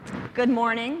Good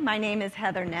morning. My name is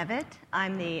Heather Nevitt.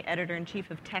 I'm the editor-in-chief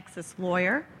of Texas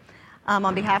Lawyer.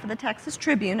 On behalf of the Texas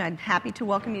Tribune, I'm happy to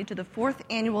welcome you to the 4th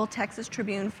Annual Texas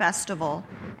Tribune Festival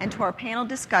and to our panel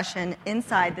discussion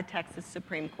inside the Texas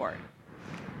Supreme Court.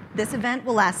 This event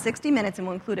will last 60 minutes and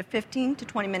will include a 15 to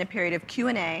 20-minute period of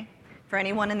Q&A for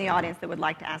anyone in the audience that would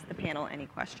like to ask the panel any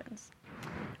questions.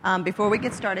 Before we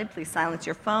get started, please silence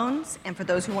your phones. And for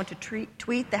those who want to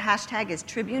tweet, the hashtag is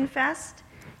TribuneFest.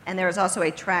 And there is also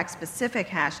a track-specific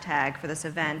hashtag for this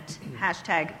event,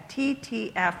 hashtag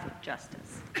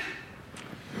TTFJustice.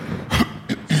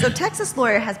 So Texas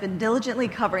Lawyer has been diligently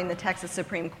covering the Texas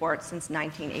Supreme Court since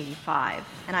 1985.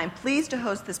 And I'm pleased to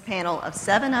host this panel of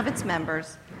 7 of its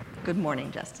members. Good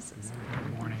morning, Justices.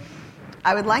 Good morning.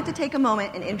 I would like to take a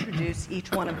moment and introduce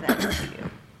each one of them to you.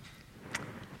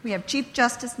 We have Chief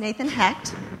Justice Nathan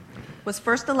Hecht, was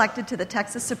first elected to the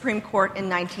Texas Supreme Court in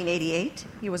 1988.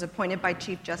 He was appointed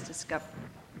Chief Justice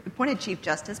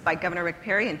by Governor Rick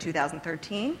Perry in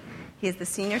 2013. He is the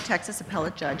Senior Texas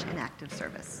Appellate Judge in active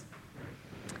service.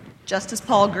 Justice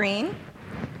Paul Green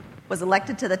was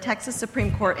elected to the Texas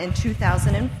Supreme Court in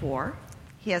 2004.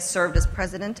 He has served as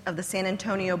president of the San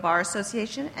Antonio Bar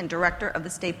Association and director of the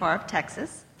State Bar of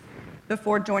Texas.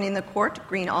 Before joining the court,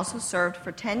 Green also served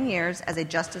for 10 years as a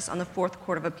justice on the 4th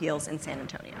Court of Appeals in San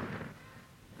Antonio.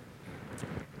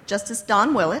 Justice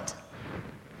Don Willett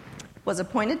was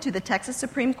appointed to the Texas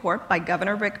Supreme Court by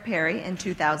Governor Rick Perry in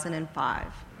 2005.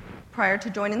 Prior to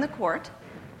joining the court,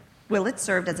 Willett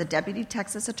served as a Deputy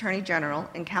Texas Attorney General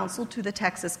and counsel to the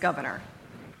Texas Governor.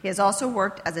 He has also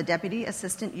worked as a Deputy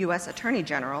Assistant U.S. Attorney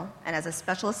General and as a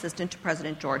Special Assistant to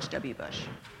President George W. Bush.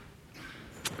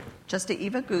 Justice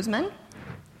Eva Guzman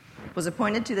was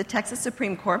appointed to the Texas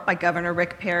Supreme Court by Governor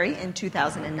Rick Perry in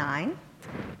 2009.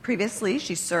 Previously,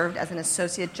 she served as an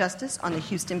Associate Justice on the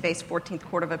Houston-based 14th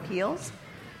Court of Appeals,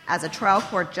 as a trial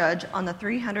court judge on the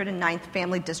 309th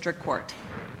Family District Court.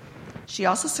 She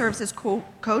also serves as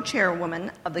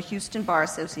co-chairwoman of the Houston Bar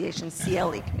Association's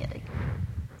CLE Committee.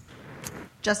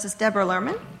 Justice Deborah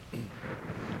Lerman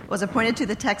was appointed to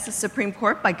the Texas Supreme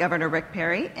Court by Governor Rick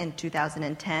Perry in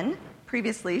 2010.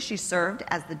 Previously, she served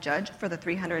as the judge for the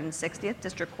 360th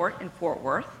District Court in Fort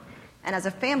Worth and as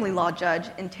a family law judge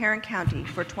in Tarrant County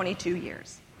for 22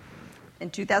 years.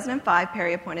 In 2005,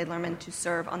 Perry appointed Lerman to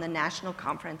serve on the National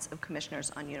Conference of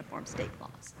Commissioners on Uniform State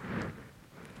Laws.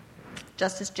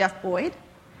 Justice Jeff Boyd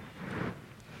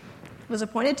was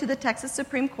appointed to the Texas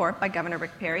Supreme Court by Governor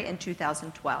Rick Perry in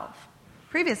 2012.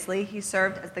 Previously, he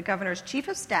served as the governor's chief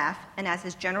of staff and as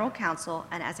his general counsel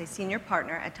and as a senior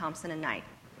partner at Thompson & Knight.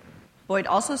 Boyd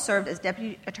also served as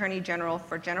Deputy Attorney General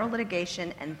for General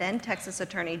Litigation and then Texas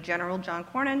Attorney General John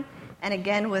Cornyn, and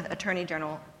again with Attorney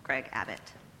General Greg Abbott.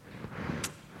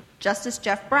 Justice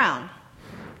Jeff Brown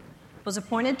was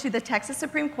appointed to the Texas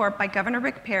Supreme Court by Governor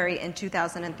Rick Perry in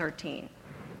 2013.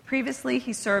 Previously,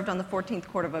 he served on the 14th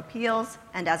Court of Appeals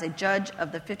and as a judge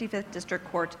of the 55th District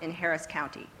Court in Harris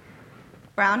County.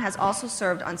 Brown has also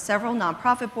served on several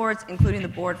nonprofit boards, including the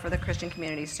Board for the Christian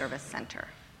Community Service Center.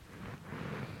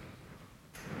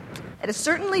 It has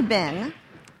certainly been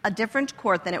a different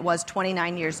court than it was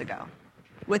 29 years ago,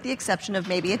 with the exception of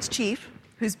maybe its chief,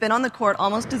 who's been on the court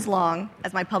almost as long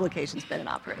as my publication's been in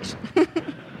operation.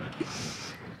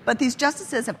 But these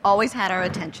justices have always had our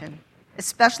attention,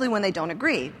 especially when they don't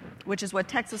agree, which is what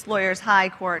Texas Lawyers High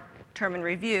Court Term and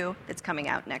Review, that's coming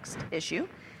out next issue,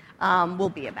 will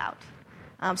be about.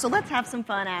 So let's have some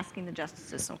fun asking the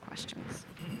justices some questions.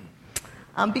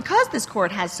 Because this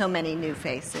court has so many new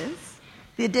faces,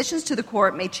 the additions to the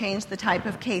court may change the type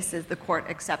of cases the court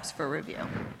accepts for review.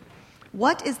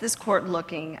 What is this court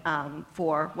looking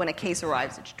for when a case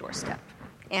arrives at your doorstep?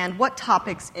 And what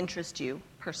topics interest you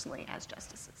personally as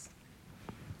justices?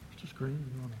 Justice Green,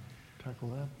 you want to tackle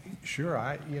that? Sure.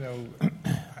 I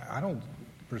don't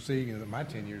perceive that my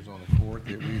 10 years on the court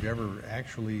that we've ever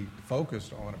actually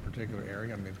focused on a particular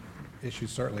area. I mean,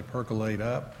 issues certainly percolate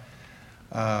up.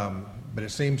 But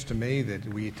it seems to me that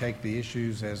we take the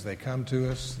issues as they come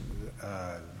to us.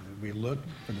 We look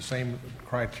for the same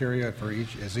criteria for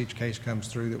each case comes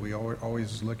through that we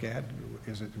always look at.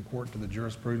 Is it important to the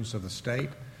jurisprudence of the state?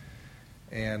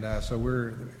 And so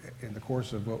we're, in the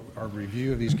course of our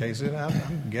review of these cases, and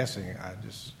I'm guessing, I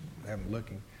just haven't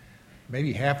looking,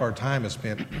 maybe half our time is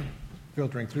spent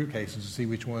filtering through cases to see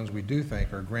which ones we do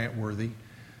think are grant-worthy.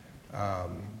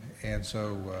 And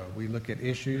so we look at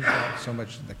issues, not so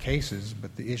much the cases,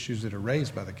 but the issues that are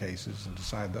raised by the cases and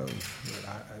decide those.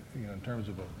 In terms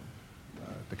of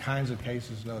the kinds of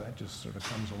cases, no, that just sort of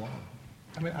comes along.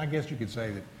 I mean, I guess you could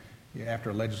say that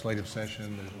after a legislative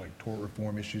session, there's like tort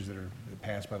reform issues that are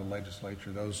passed by the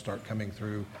legislature. Those start coming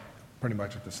through. pretty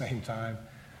much at the same time.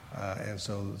 And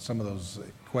so some of those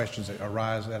questions that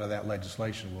arise out of that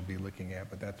legislation we'll be looking at,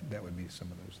 but that would be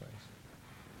some of those things.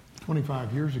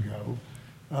 25 years ago,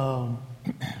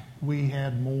 we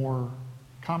had more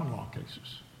common law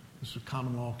cases. This is a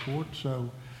common law court, so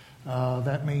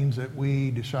that means that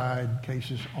we decide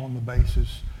cases on the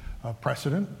basis of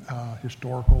precedent,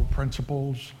 historical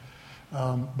principles,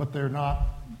 but they're not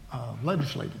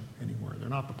legislated anywhere. They're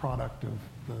not the product of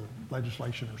the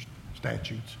legislation or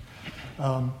statutes.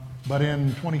 But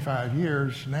in 25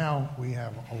 years, now we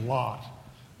have a lot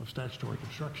of statutory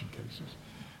construction cases.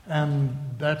 And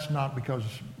that's not because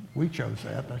we chose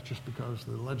that. That's just because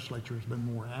the legislature has been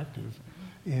more active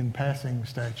in passing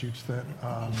statutes that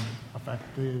affect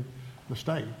the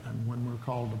state. And when we're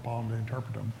called upon to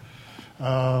interpret them,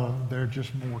 there are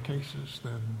just more cases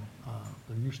than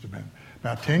there used to be.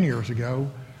 About 10 years ago,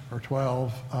 or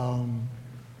 12,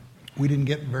 we didn't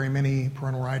get very many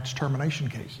parental rights termination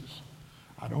cases.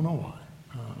 I don't know why.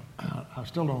 I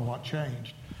still don't know what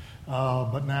changed.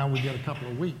 But now we get a couple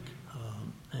a week.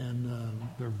 And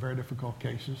they're very difficult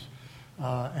cases.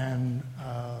 But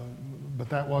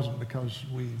that wasn't because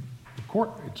the court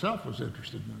itself was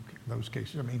interested in those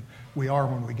cases. I mean, we are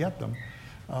when we get them,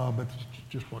 but it's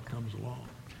just what comes along.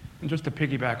 And just to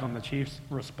piggyback on the Chief's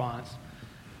response,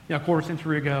 a quarter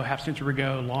century ago, half century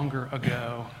ago, longer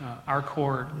ago, our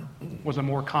court was a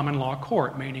more common law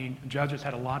court, meaning judges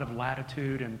had a lot of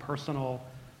latitude and personal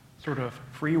sort of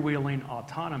freewheeling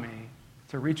autonomy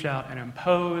to reach out and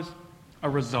impose a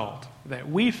result that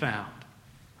we found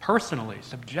personally,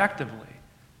 subjectively,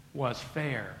 was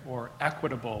fair or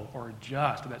equitable or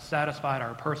just, that satisfied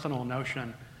our personal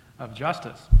notion of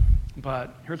justice.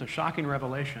 But here's a shocking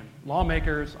revelation.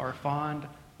 Lawmakers are fond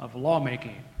of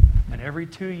lawmaking, and every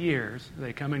 2 years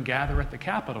they come and gather at the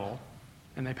Capitol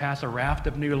and they pass a raft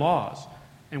of new laws.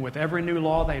 And with every new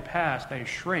law they pass, they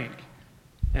shrink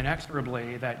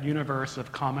inexorably that universe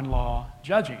of common law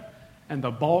judging. And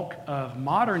the bulk of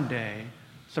modern day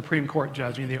Supreme Court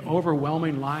judging, the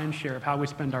overwhelming lion's share of how we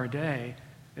spend our day,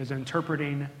 is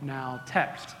interpreting now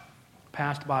text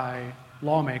passed by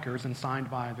lawmakers and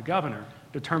signed by the governor,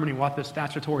 determining what the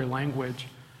statutory language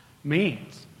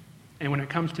means. And when it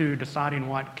comes to deciding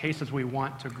what cases we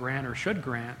want to grant or should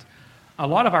grant, a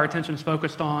lot of our attention is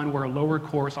focused on where lower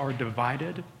courts are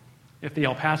divided. If the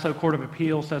El Paso Court of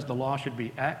Appeals says the law should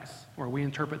be X, or we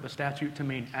interpret the statute to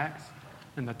mean X,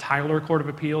 and the Tyler Court of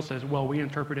Appeals says, well, we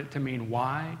interpret it to mean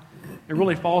Y, it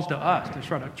really falls to us to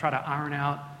try to iron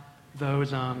out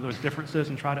those differences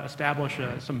and try to establish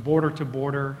some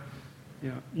border-to-border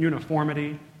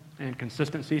uniformity and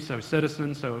consistency, so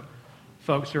citizens, so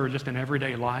folks who are just in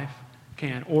everyday life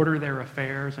can order their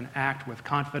affairs and act with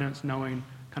confidence, knowing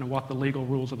kind of what the legal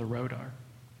rules of the road are.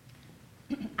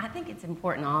 I think it's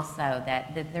important also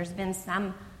that there's been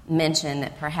some mention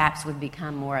that perhaps we've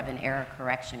become more of an error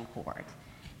correction court.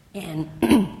 And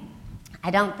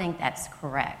I don't think that's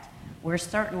correct. We're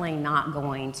certainly not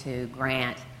going to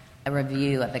grant a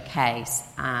review of a case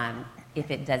if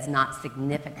it does not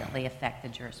significantly affect the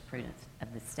jurisprudence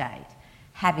of the state.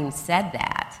 Having said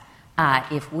that,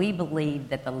 if we believe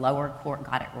that the lower court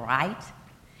got it right,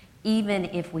 even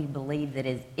if we believe that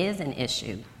it is an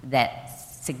issue that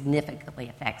significantly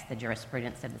affects the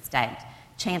jurisprudence of the state,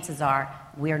 chances are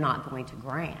we're not going to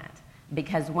grant.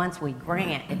 Because once we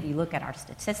grant, if you look at our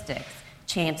statistics,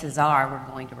 chances are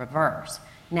we're going to reverse.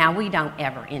 Now, we don't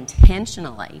ever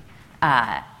intentionally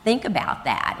think about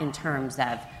that in terms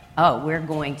of, oh, we're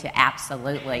going to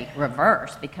absolutely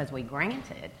reverse because we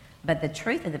granted. But the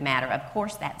truth of the matter, of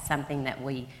course, that's something that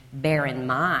we bear in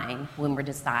mind when we're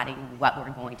deciding what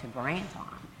we're going to grant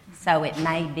on. So it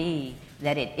may be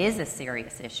that it is a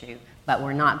serious issue, but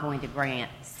we're not going to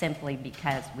grant simply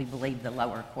because we believe the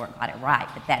lower court got it right.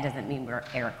 But that doesn't mean we're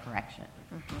error correction.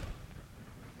 Mm-hmm.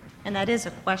 And that is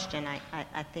a question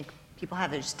I think people have.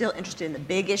 They're still interested in the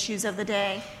big issues of the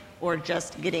day, or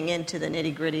just getting into the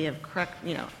nitty-gritty of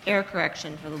error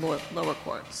correction for the lower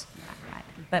courts. Right.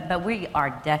 But we are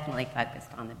definitely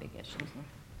focused on the big issues.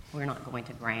 We're not going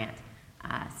to grant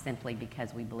simply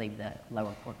because we believe the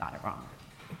lower court got it wrong.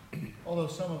 Although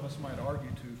some of us might argue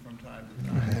to from time to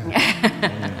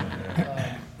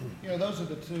time.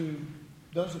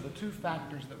 Those are the two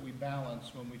factors that we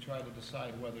balance when we try to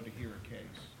decide whether to hear a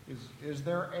case. Is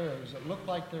there error? Does it look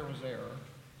like there was error?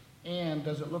 And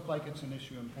does it look like it's an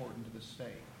issue important to the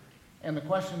state? And the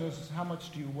question is how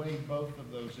much do you weigh both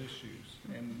of those issues?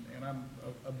 And I'm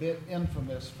a bit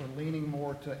infamous for leaning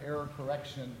more to error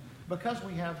correction because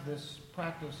we have this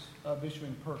practice of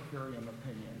issuing per curiam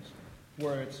opinions,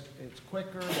 where it's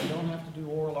quicker, they don't have to do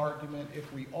oral argument.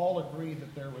 If we all agree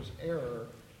that there was error,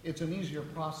 it's an easier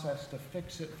process to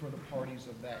fix it for the parties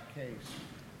of that case.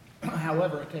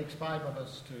 However, it takes 5 of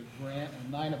us to grant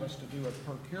and 9 of us to do it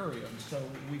per curiam, so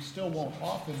we still won't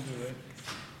often do it,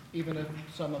 even if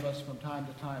some of us from time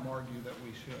to time argue that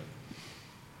we should.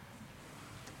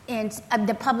 And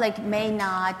the public may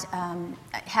not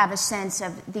have a sense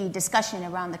of the discussion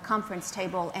around the conference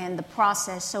table and the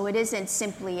process, so it isn't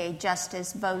simply a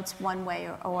justice votes one way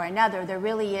or another. There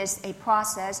really is a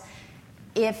process.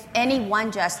 If any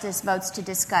one justice votes to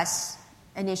discuss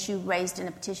an issue raised in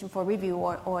a petition for review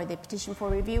or the petition for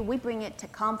review, we bring it to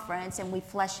conference and we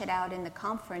flesh it out in the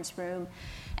conference room.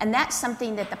 And that's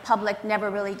something that the public never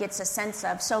really gets a sense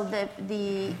of. So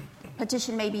the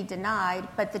petition may be denied,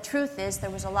 but the truth is there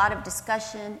was a lot of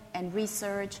discussion and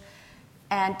research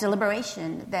and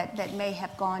deliberation that may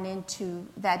have gone into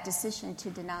that decision to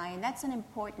deny. And that's an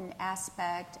important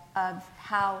aspect of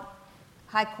how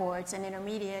high courts and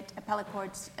intermediate appellate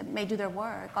courts may do their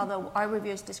work. Although our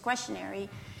review is discretionary,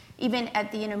 even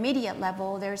at the intermediate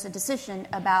level, there's a decision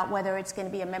about whether it's going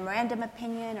to be a memorandum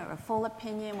opinion or a full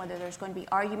opinion, whether there's going to be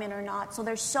argument or not. So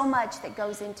there's so much that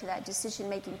goes into that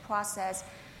decision-making process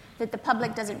that the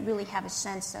public doesn't really have a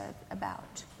sense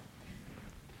about.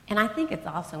 And I think it's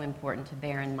also important to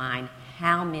bear in mind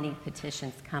how many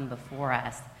petitions come before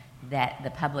us that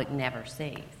the public never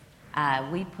sees.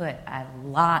 We put a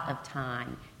lot of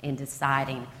time in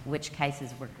deciding which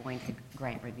cases we're going to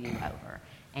grant review over.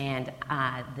 And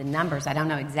the numbers, I don't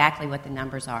know exactly what the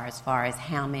numbers are as far as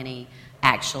how many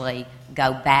actually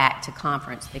go back to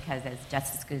conference, because as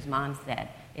Justice Guzman said,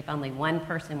 if only one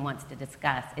person wants to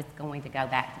discuss, it's going to go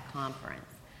back to conference.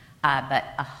 But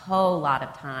a whole lot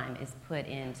of time is put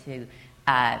into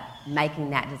making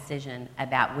that decision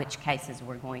about which cases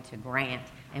we're going to grant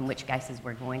and which cases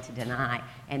we're going to deny.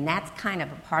 And that's kind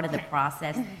of a part of the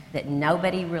process that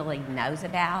nobody really knows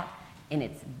about, and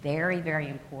it's very, very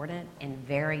important and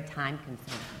very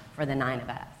time-consuming for the 9 of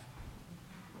us.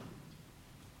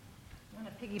 I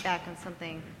want to piggyback on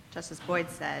something Justice Boyd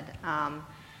said.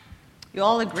 You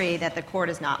all agree that the court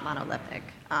is not monolithic.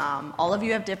 All of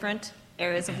you have different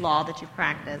areas of law that you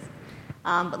practice.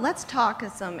 But let's talk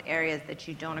of some areas that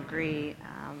you don't agree.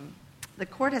 The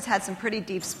court has had some pretty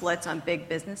deep splits on big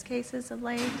business cases of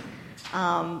late.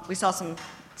 We saw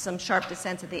some sharp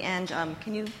dissents at the end.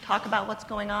 Can you talk about what's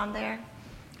going on there?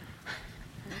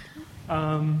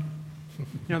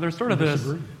 There's sort of this.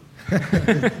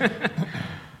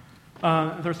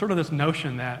 There's sort of this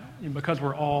notion that because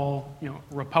we're all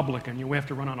Republican, we have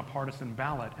to run on a partisan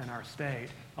ballot in our state.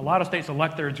 A lot of states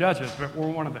elect their judges, but we're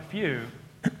one of the few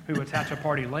who attach a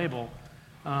party label.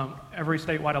 Every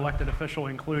statewide elected official,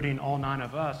 including all 9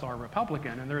 of us, are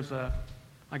Republican. And there's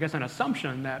an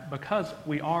assumption that because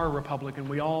we are Republican,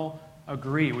 we all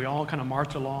agree. We all kind of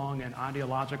march along in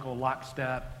ideological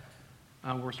lockstep.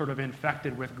 We're sort of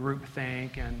infected with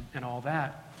groupthink and all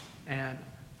that. And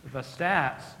the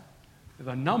stats,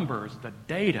 the numbers, the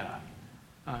data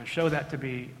show that to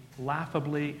be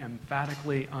laughably,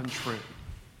 emphatically untrue.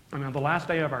 The last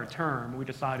day of our term, we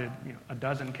decided a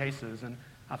dozen cases, and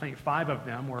I think 5 of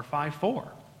them were 5-4.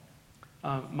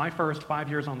 My first 5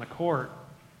 years on the court,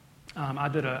 I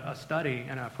did a study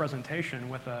and a presentation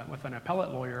with an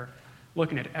appellate lawyer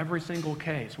looking at every single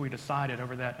case we decided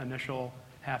over that initial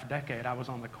half-decade I was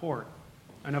on the court.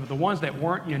 And of the ones that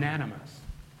weren't unanimous,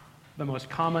 the most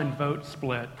common vote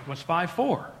split was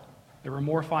 5-4. There were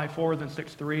more 5-4 than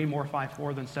 6-3, more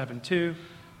 5-4 than 7-2,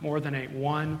 more than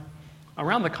 8-1.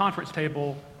 Around the conference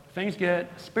table, things get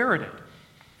spirited.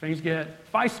 Things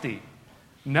get feisty.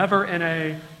 Never in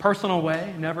a personal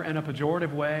way, never in a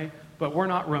pejorative way, but we're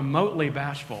not remotely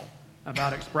bashful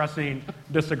about expressing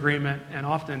disagreement, and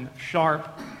often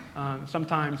sharp,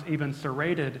 sometimes even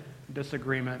serrated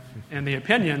disagreement, and the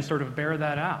opinions sort of bear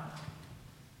that out.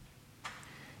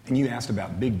 And you asked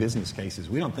about big business cases.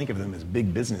 We don't think of them as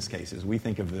big business cases. We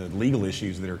think of the legal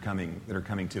issues that are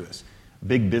coming to us.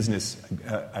 Big business,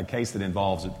 a case that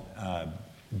involves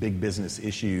big business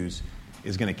issues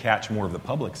is going to catch more of the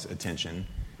public's attention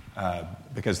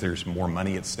because there's more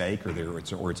money at stake, or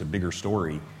it's a bigger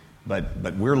story. But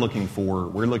we're looking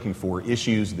for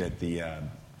issues that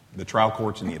the trial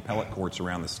courts and the appellate courts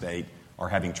around the state are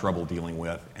having trouble dealing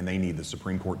with, and they need the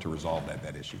Supreme Court to resolve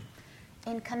that issue.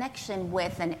 In connection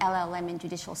with an LLM in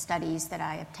judicial studies that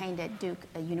I obtained at Duke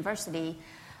University,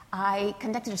 I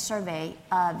conducted a survey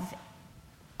of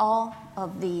all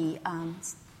of the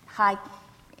high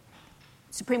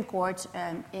Supreme Courts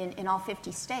in all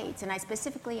 50 states, and I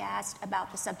specifically asked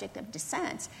about the subject of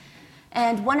dissents.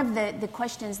 And one of the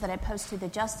questions that I posed to the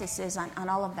justices on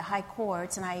all of the high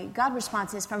courts, and I got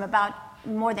responses from about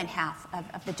more than half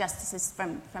of the justices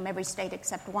from every state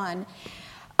except one,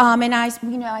 And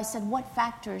I said, what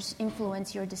factors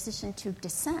influence your decision to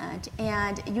dissent?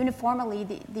 And uniformly,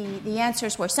 the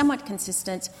answers were somewhat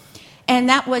consistent. And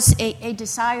that was a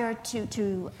desire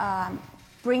to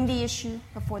bring the issue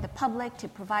before the public, to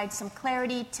provide some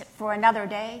clarity for another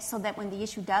day, so that when the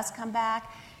issue does come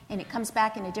back, and it comes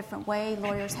back in a different way,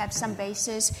 lawyers have some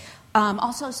basis.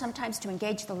 Also, sometimes to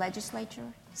engage the legislature.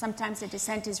 Sometimes a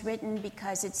dissent is written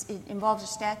because it involves a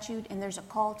statute, and there's a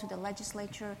call to the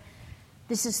legislature.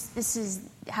 This is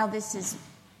how this is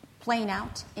playing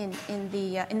out in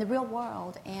the real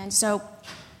world. And so,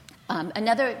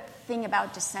 another thing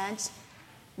about dissent,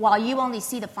 while you only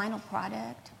see the final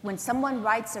product, when someone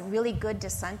writes a really good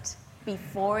dissent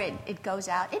before it goes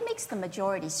out, it makes the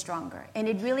majority stronger. And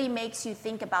it really makes you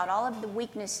think about all of the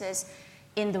weaknesses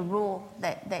in the rule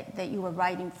that you were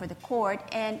writing for the court.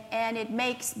 And it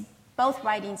makes both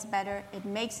writings better. It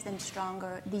makes them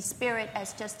stronger. The spirit,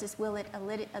 as Justice Willett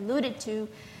alluded to,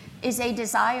 is a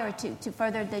desire to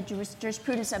further the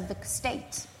jurisprudence of the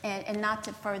state and not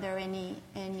to further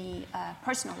any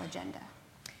personal agenda.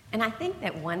 And I think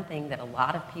that one thing that a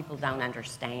lot of people don't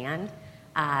understand,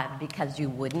 because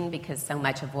so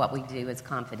much of what we do is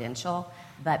confidential,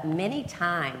 but many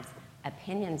times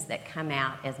opinions that come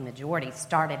out as majority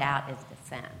started out as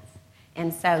dissents.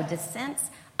 And so dissents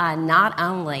not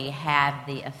only have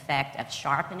the effect of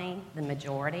sharpening the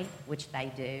majority, which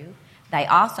they do, they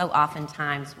also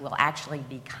oftentimes will actually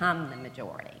become the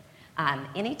majority.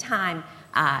 Anytime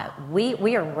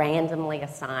we are randomly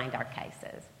assigned our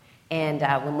cases. And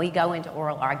when we go into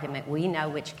oral argument, we know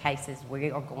which cases we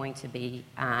are going to be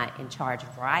in charge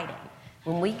of writing.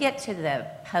 When we get to the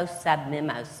post-sub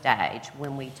memo stage,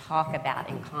 when we talk about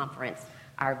in conference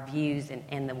our views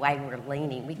and the way we're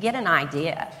leaning, we get an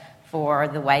idea for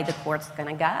the way the court's going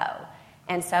to go.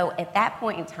 And so at that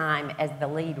point in time, as the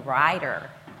lead writer,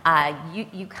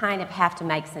 you kind of have to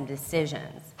make some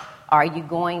decisions. Are you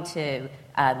going to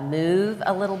move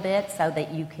a little bit so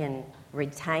that you can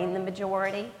retain the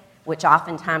majority, which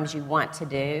oftentimes you want to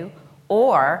do,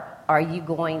 or are you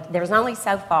there's only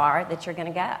so far that you're going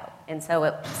to go. And so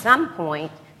at some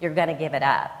point, you're going to give it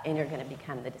up and you're going to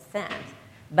become the dissent.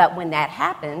 But when that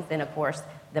happens, then of course,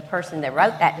 the person that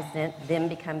wrote that dissent then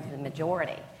becomes the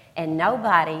majority. And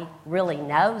nobody really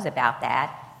knows about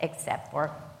that except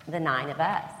for the 9 of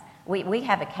us. We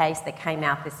have a case that came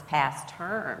out this past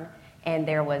term, and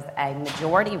there was a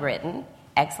majority written,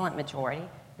 excellent majority.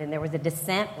 Then there was a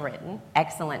dissent written,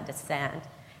 excellent dissent.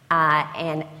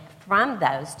 And from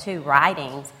those 2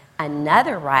 writings,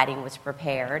 another writing was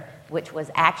prepared, which was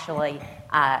actually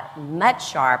much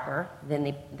sharper than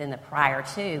the prior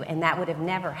 2, and that would have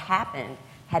never happened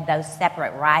had those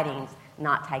separate writings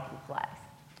not taken place.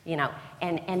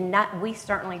 We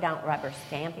certainly don't rubber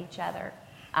stamp each other.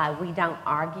 We don't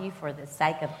argue for the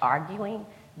sake of arguing,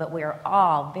 but we're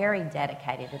all very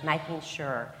dedicated to making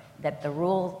sure that the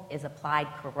rule is applied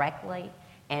correctly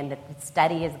and that the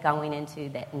study is going into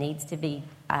that needs to be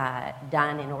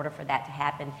done in order for that to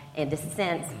happen, and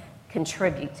dissents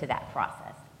contribute to that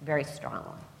process very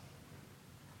strongly.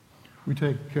 We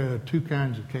take 2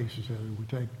 kinds of cases, Heather. We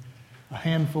take a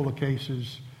handful of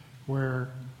cases where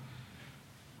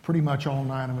pretty much all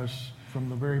 9 of us from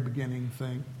the very beginning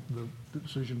think the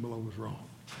decision below was wrong.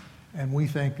 And we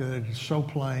think that it is so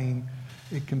plain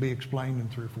it can be explained in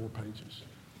 3 or 4 pages.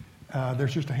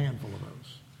 There's just a handful of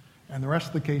those. And the rest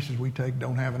of the cases we take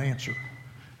don't have an answer.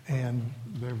 And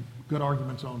there are good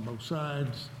arguments on both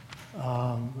sides. There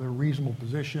are reasonable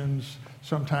positions.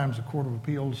 Sometimes the Court of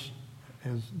Appeals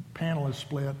panel is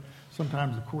split.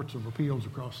 Sometimes the courts of appeals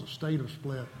across the state are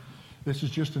split. This is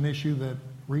just an issue that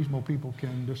reasonable people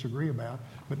can disagree about,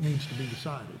 but needs to be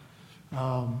decided.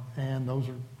 And those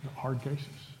are hard cases.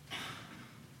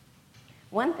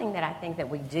 One thing that I think that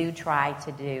we do try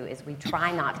to do is we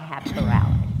try not to have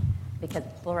plurality, because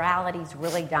pluralities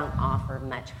really don't offer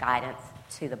much guidance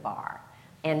to the bar.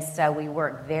 And so we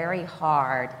work very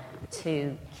hard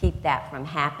to keep that from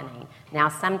happening. Now,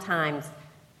 sometimes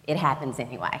it happens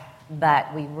anyway,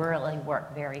 but we really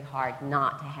work very hard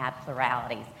not to have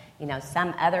pluralities.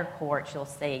 Some other courts you'll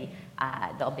see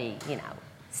there'll be,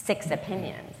 6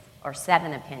 opinions or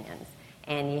 7 opinions.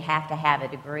 And you have to have a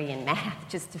degree in math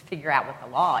just to figure out what the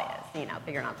law is.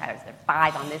 Figuring out, okay, is there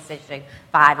 5 on this issue,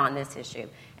 5 on this issue.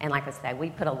 And like I say, we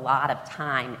put a lot of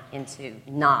time into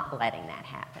not letting that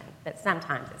happen. But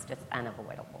sometimes it's just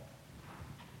unavoidable.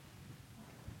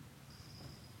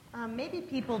 Maybe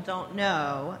people don't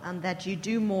know that you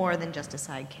do more than just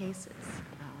decide cases.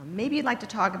 Maybe you'd like to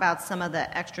talk about some of the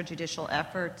extrajudicial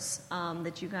efforts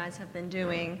that you guys have been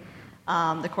doing.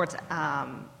 The court's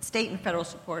state and federal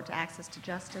support to access to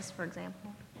justice, for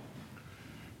example?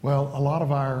 Well, a lot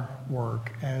of our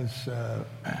work as the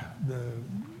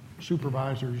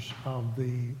supervisors of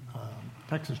the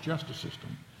Texas justice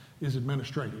system is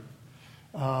administrative,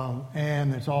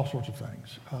 and it's all sorts of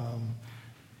things.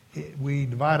 We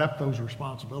divide up those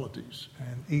responsibilities,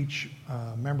 and each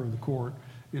member of the court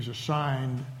is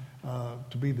assigned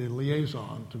to be the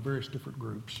liaison to various different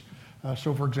groups.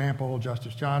 So, for example,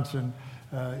 Justice Johnson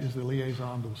is the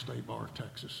liaison to the State Bar of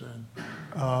Texas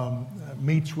and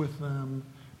meets with them,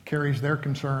 carries their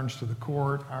concerns to the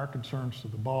court, our concerns to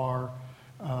the bar,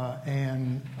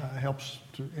 and helps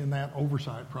in that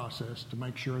oversight process to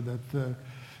make sure that the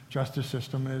justice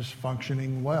system is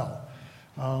functioning well.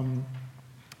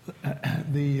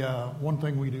 The one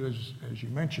thing we do, as you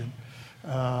mentioned,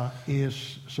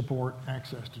 is support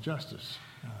access to justice.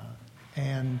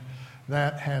 And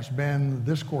that has been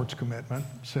this court's commitment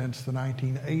since the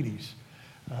 1980s.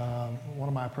 One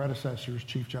of my predecessors,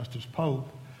 Chief Justice Pope,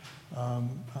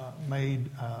 made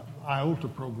IOTA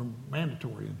program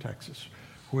mandatory in Texas,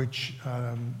 which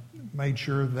made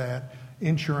sure that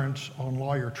insurance on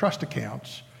lawyer trust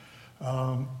accounts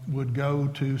would go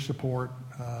to support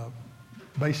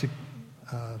basic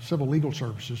civil legal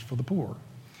services for the poor.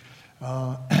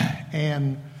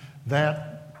 And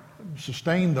that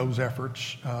sustained those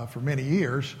efforts for many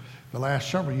years. The last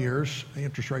several years, the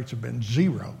interest rates have been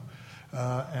zero.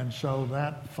 And so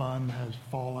that fund has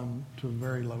fallen to a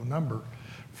very low number,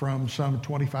 from some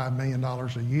 $25 million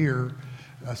a year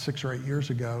 6 or 8 years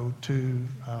ago to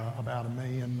about $1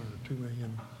 million or $2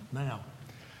 million now.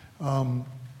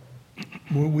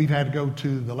 We've had to go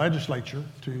to the legislature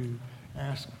to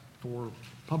ask for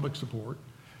public support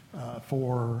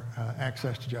for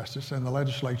access to justice, and the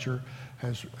legislature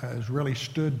has really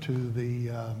stood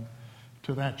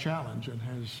to that challenge and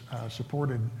has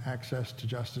supported access to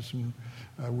justice, and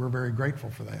we're very grateful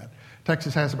for that.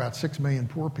 Texas has about 6 million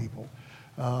poor people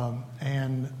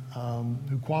and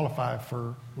who qualify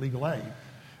for legal aid.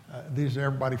 These are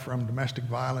everybody from domestic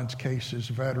violence cases,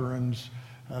 veterans,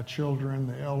 children,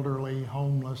 the elderly,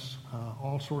 homeless,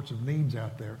 all sorts of needs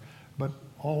out there, but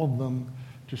all of them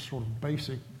just sort of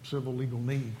basic civil legal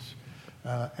needs.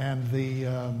 And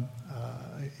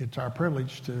it's our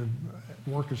privilege to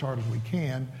work as hard as we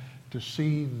can to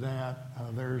see that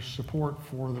there's support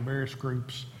for the various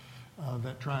groups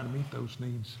that try to meet those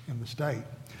needs in the state.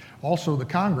 Also, the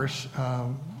Congress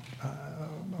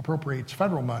appropriates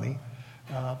federal money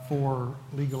for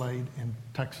legal aid in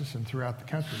Texas and throughout the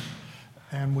country.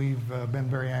 And we've been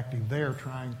very active there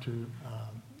trying to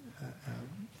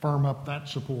firm up that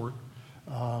support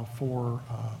for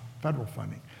federal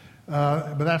funding.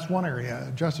 But that's one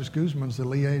area. Justice Guzman's the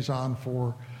liaison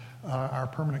for our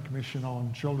Permanent Commission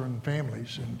on Children and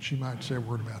Families, and she might say a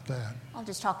word about that. I'll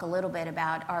just talk a little bit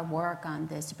about our work on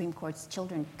the Supreme Court's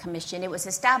Children Commission. It was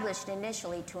established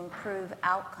initially to improve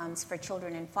outcomes for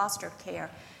children in foster care.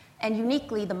 And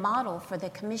uniquely, the model for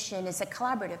the commission is a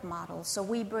collaborative model. So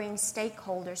we bring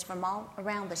stakeholders from all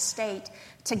around the state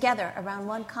together around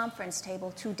one conference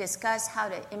table to discuss how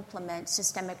to implement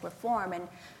systemic reform. And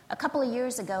a couple of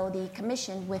years ago, the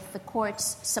commission, with the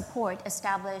court's support,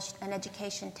 established an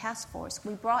education task force.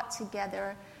 We brought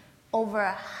together over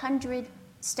 100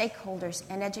 stakeholders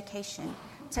in education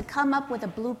to come up with a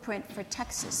blueprint for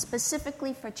Texas,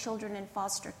 specifically for children in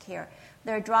foster care.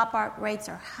 Their dropout rates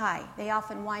are high. They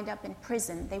often wind up in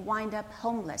prison. They wind up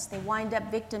homeless. They wind up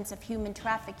victims of human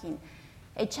trafficking.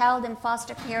 A child in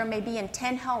foster care may be in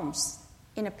 10 homes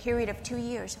in a period of 2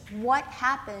 years. What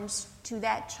happens to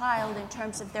that child in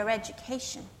terms of their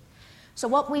education? So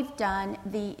what we've done,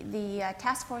 the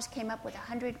task force came up with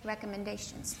 100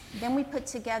 recommendations. Then we put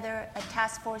together a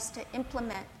task force to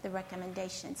implement the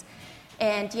recommendations.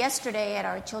 And yesterday at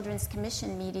our Children's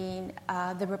Commission meeting,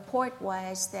 the report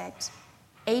was that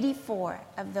 84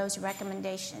 of those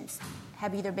recommendations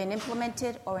have either been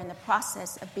implemented or in the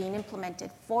process of being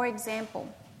implemented. For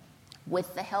example,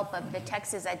 with the help of the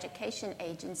Texas Education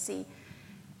Agency,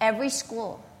 every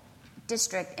school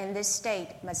district in this state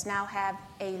must now have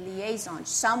a liaison,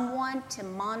 someone to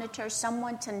monitor,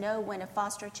 someone to know when a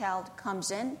foster child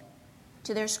comes in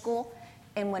to their school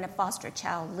and when a foster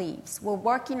child leaves. We're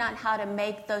working on how to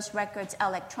make those records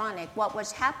electronic. What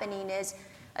was happening is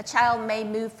a child may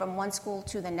move from one school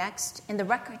to the next, and the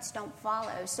records don't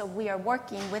follow. So we are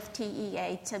working with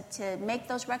TEA to make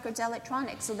those records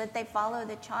electronic so that they follow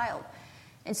the child,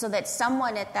 and so that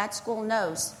someone at that school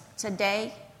knows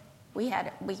today we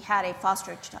had a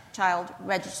foster child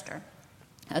register.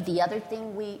 The other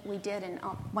thing we did, and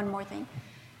one more thing,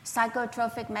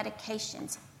 psychotropic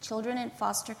medications. Children in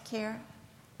foster care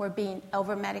were being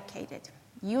over-medicated.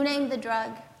 You name the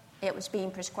drug, it was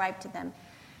being prescribed to them.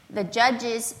 The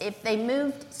judges, if they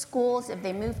moved schools, if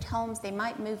they moved homes, they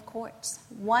might move courts.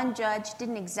 One judge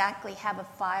didn't exactly have a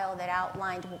file that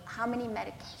outlined how many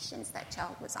medications that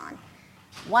child was on.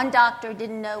 One doctor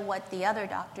didn't know what the other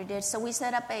doctor did, so we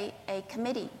set up a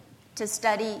committee to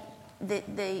study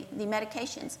the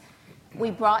medications.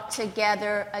 We brought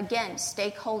together, again,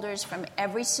 stakeholders from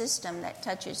every system that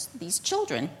touches these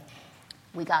children.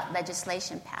 We got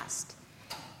legislation passed.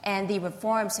 And the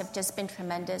reforms have just been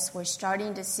tremendous. We're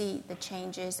starting to see the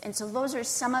changes. And so those are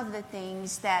some of the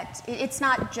things that, it's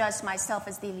not just myself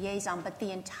as the liaison, but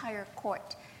the entire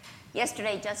court.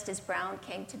 Yesterday, Justice Brown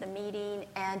came to the meeting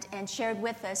and shared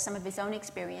with us some of his own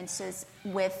experiences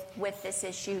with this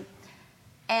issue.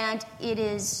 And it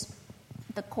is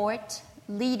the court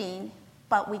leading,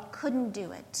 but we couldn't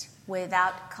do it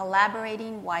without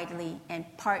collaborating widely and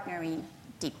partnering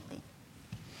deeply.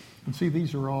 And see,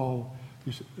 these are all,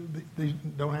 these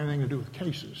don't have anything to do with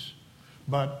cases,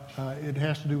 but it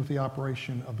has to do with the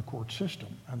operation of the court system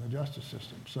and the justice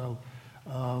system. So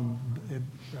it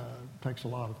takes a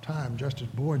lot of time. Justice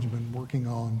Boyd's been working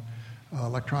on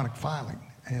electronic filing,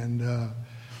 and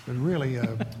there's really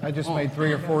I just made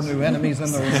 3 or 4 new enemies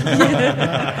in the room.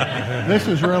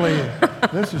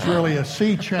 this is really a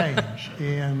sea change,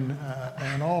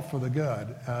 and all for the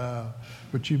good.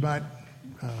 But you might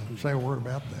say a word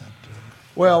about that.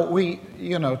 Well,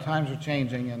 times are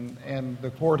changing, and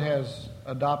the court has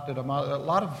adopted a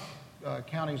lot of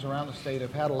counties around the state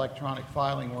have had electronic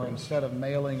filing, where instead of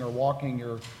mailing or walking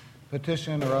your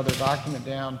petition or other document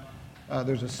down,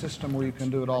 there's a system where you can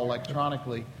do it all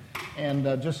electronically. And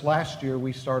just last year,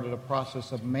 we started a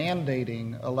process of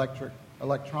mandating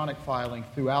electronic filing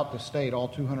throughout the state, all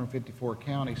 254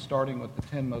 counties, starting with the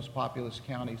 10 most populous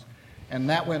counties. And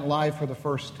that went live for the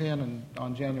first 10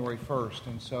 on January 1st.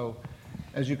 And so,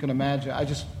 as you can imagine, I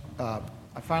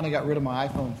finally got rid of my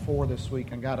iPhone 4 this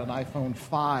week and got an iPhone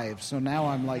 5. So now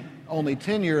I'm like only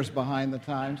 10 years behind the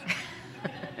times.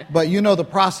 But you know the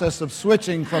process of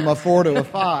switching from a 4 to a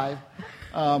 5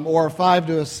 or a 5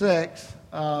 to a 6.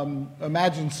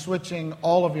 Imagine switching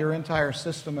all of your entire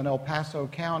system in El Paso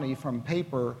County from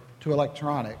paper to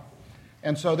electronic.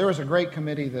 And so there was a great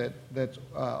committee that's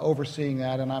overseeing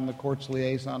that, and I'm the court's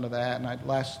liaison to that. And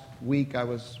last week I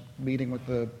was meeting with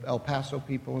the El Paso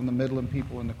people and the Midland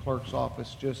people in the clerk's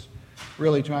office, just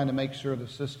really trying to make sure the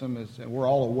system is, we're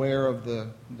all aware of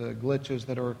the glitches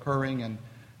that are occurring and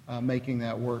making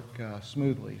that work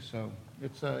smoothly. So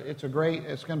it's going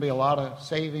to be a lot of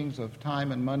savings of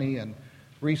time and money and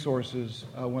resources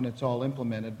when it's all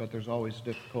implemented, but there's always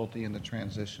difficulty in the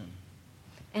transition.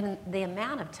 And the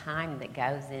amount of time that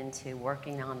goes into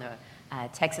working on the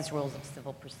Texas Rules of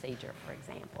Civil Procedure, for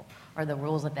example, or the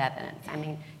Rules of Evidence. I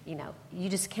mean, you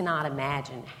just cannot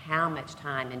imagine how much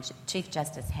time, and Chief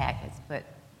Justice Heck has put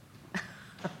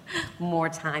more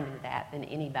time into that than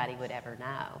anybody would ever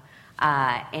know.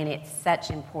 And it's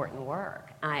such important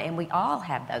work. And we all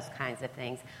have those kinds of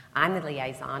things. I'm the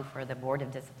liaison for the Board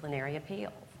of Disciplinary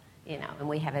Appeals, and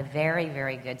we have a very,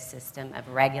 very good system of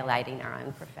regulating our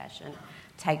own profession.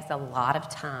 Takes a lot of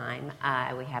time.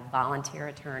 We have volunteer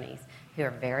attorneys who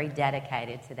are very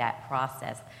dedicated to that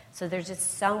process. So there's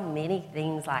just so many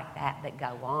things like that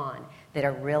go on that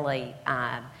are really,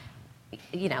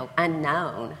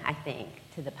 unknown, I think,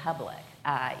 to the public.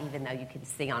 Even though you can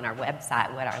see on our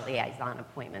website what our liaison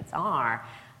appointments are,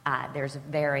 there's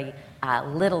very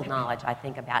little knowledge, I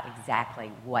think, about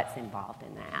exactly what's involved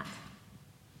in that.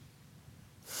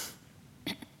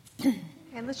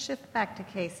 And let's shift back to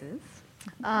cases.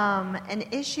 An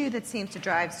issue that seems to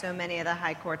drive so many of the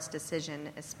high court's decision,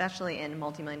 especially in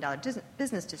multi-million-dollar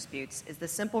business disputes, is the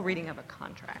simple reading of a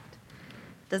contract.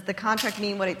 Does the contract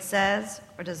mean what it says,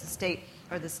 or does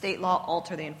the state law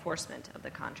alter the enforcement of the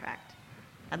contract?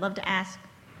 I'd love to ask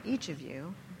each of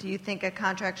you, do you think a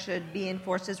contract should be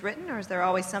enforced as written, or is there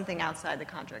always something outside the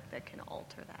contract that can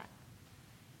alter that?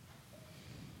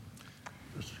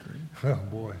 Oh,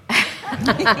 boy.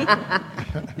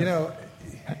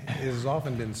 It has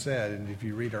often been said, and if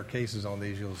you read our cases on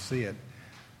these, you'll see it,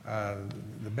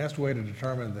 the best way to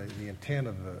determine the intent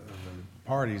of the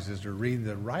parties is to read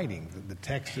the writing, the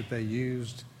text that they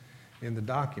used in the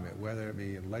document, whether it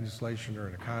be in legislation or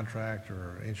in a contract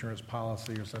or an insurance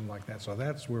policy or something like that. So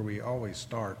that's where we always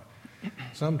start.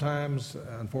 Sometimes,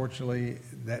 unfortunately,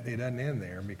 that it doesn't end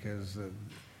there because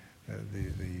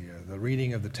the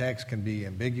reading of the text can be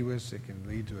ambiguous. It can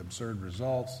lead to absurd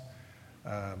results.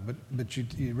 But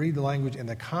you read the language in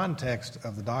the context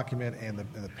of the document and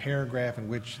the paragraph in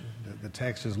which the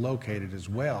text is located as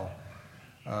well,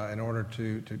 in order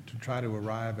to try to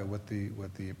arrive at what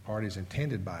the parties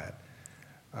intended by it.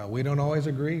 We don't always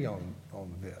agree on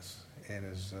this, And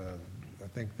as I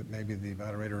think that maybe the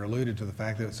moderator alluded to the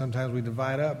fact that sometimes we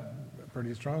divide up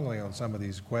pretty strongly on some of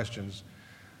these questions,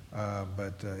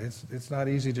 but it's not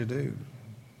easy to do.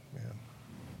 Yeah.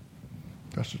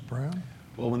 Justice Brown?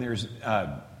 Well, when there's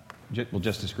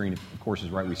Justice Green, of course, is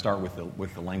right. We start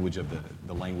with the language of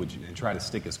the language and try to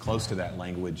stick as close to that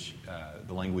language,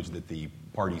 the language that the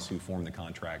parties who form the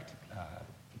contract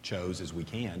chose as we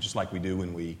can, just like we do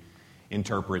when we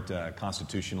interpret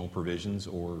constitutional provisions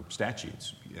or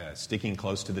statutes. Sticking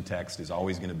close to the text is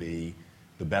always going to be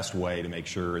the best way to make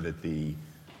sure that the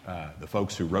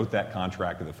folks who wrote that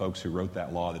contract or the folks who wrote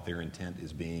that law, that their intent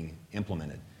is being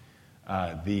implemented.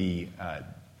 But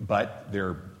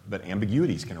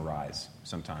ambiguities can arise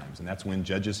sometimes, and that's when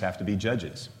judges have to be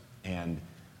judges. And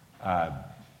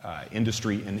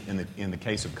industry, in the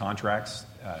case of contracts,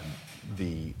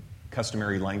 the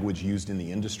customary language used in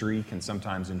the industry can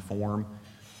sometimes inform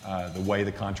the way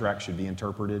the contract should be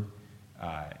interpreted,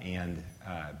 and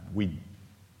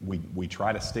we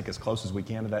try to stick as close as we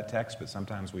can to that text. But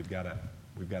sometimes we've got to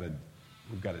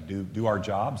do our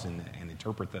jobs and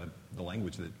interpret the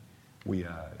language that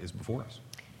is before us.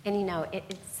 And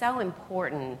it's so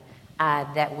important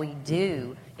that we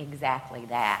do exactly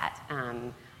that.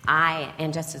 I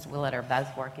and Justice Willett are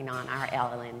both working on our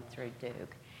LLM through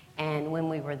Duke. And when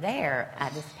we were there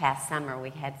this past summer, we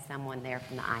had someone there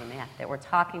from the IMF that were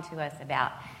talking to us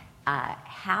about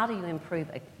how do you improve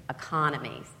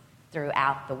economies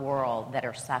throughout the world that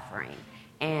are suffering.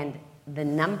 And the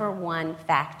number one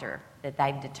factor that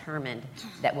they've determined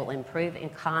that will improve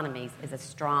economies is a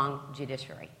strong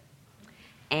judiciary.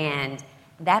 And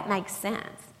that makes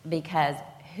sense, because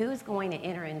who's going to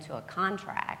enter into a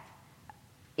contract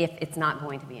if it's not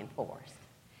going to be enforced?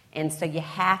 And so you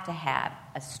have to have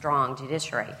a strong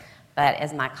judiciary. But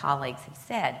as my colleagues have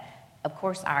said, of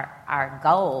course our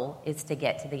goal is to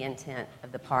get to the intent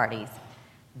of the parties.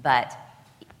 But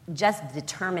just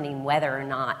determining whether or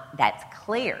not that's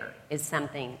clear is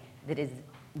something that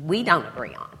we don't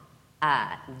agree on.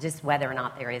 Just whether or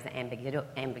not there is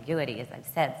ambiguity, as I've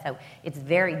said. So it's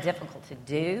very difficult to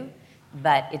do,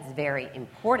 but it's very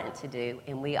important to do,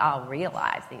 and we all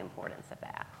realize the importance of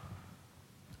that.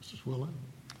 Justice Willett?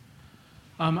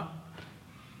 I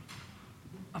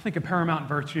think a paramount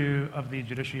virtue of the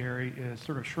judiciary is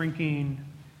sort of shrinking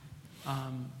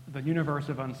the universe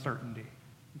of uncertainty,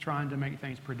 trying to make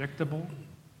things predictable,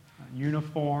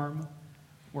 uniform,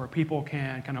 where people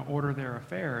can kind of order their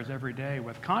affairs every day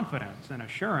with confidence and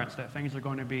assurance that things are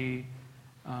going to be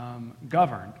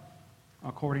governed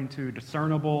according to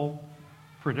discernible,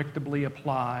 predictably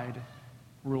applied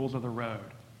rules of the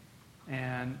road.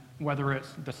 And whether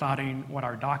it's deciding what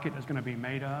our docket is going to be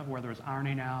made of, whether it's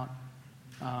ironing out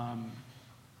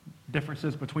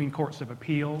differences between courts of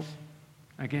appeals.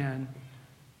 Again,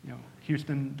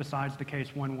 Houston decides the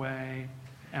case one way,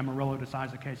 Amarillo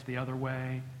decides the case the other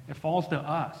way. It falls to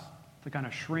us to kind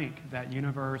of shrink that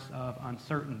universe of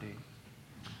uncertainty.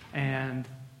 And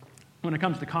when it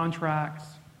comes to contracts,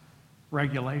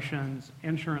 regulations,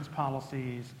 insurance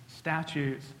policies,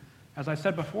 statutes, as I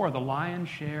said before, the lion's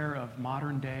share of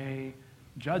modern day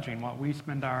judging, what we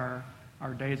spend our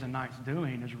days and nights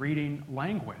doing, is reading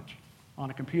language on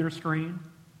a computer screen.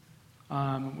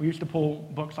 We used to pull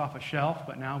books off a shelf,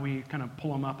 but now we kind of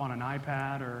pull them up on an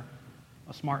iPad or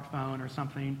a smartphone or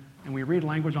something, and we read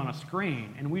language on a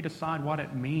screen, and we decide what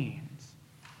it means.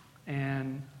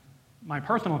 And my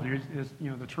personal view is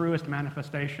the truest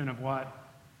manifestation of what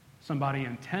somebody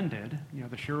intended,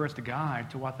 the surest guide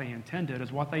to what they intended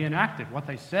is what they enacted, what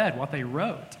they said, what they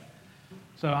wrote.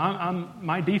 So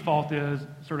my default is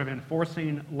sort of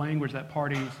enforcing language that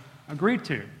parties agreed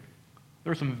to.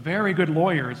 There's some very good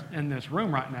lawyers in this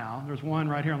room right now. There's one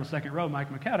right here on the second row,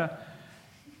 Mike McKetta.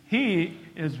 He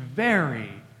is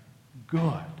very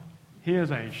good. He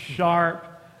is a sharp,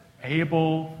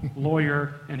 able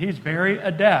lawyer, and he's very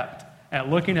adept at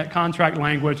looking at contract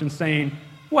language and saying,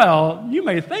 well, you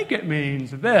may think it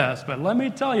means this, but let me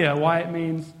tell you why it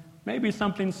means maybe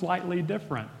something slightly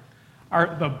different.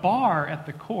 The bar at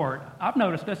the court, I've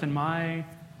noticed this in my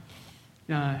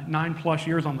 9+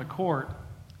 years on the court.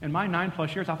 In my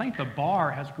 9+ years, I think the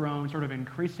bar has grown sort of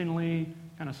increasingly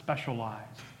kind of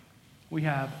specialized. We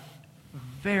have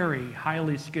very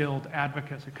highly skilled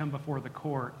advocates who come before the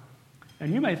court.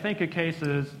 And you may think a case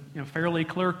is fairly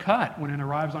clear-cut when it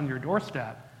arrives on your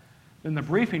doorstep. Then the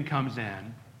briefing comes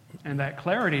in, and that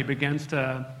clarity begins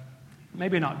to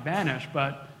maybe not vanish,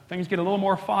 but things get a little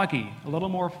more foggy, a little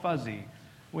more fuzzy.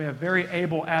 We have very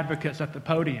able advocates at the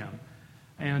podium,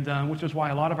 and which is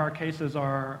why a lot of our cases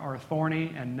are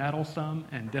thorny and nettlesome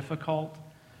and difficult.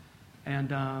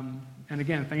 And And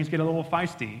again, things get a little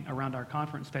feisty around our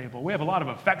conference table. We have a lot of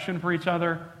affection for each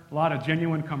other, a lot of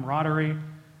genuine camaraderie.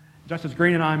 Justice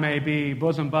Green and I may be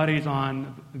bosom buddies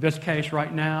on this case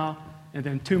right now, and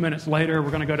then 2 minutes later, we're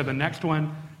going to go to the next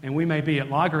one, and we may be at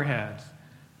loggerheads.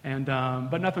 And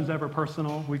but nothing's ever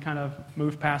personal. We kind of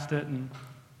move past it and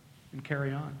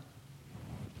carry on.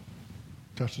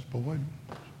 Justice Boyd.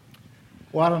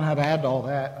 Well, I don't know how to add to all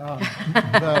that.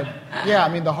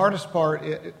 The hardest part,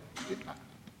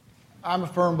 I'm a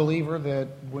firm believer that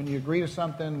when you agree to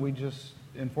something, we just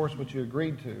enforce what you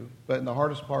agreed to. But the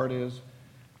hardest part is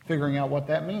figuring out what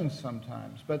that means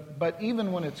sometimes. But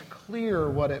even when it's clear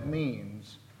what it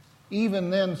means,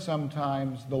 even then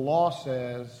sometimes the law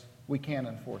says we can't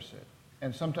enforce it.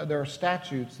 And sometimes there are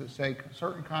statutes that say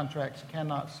certain contracts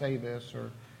cannot say this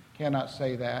or cannot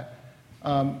say that.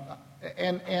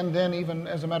 And then even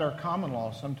as a matter of common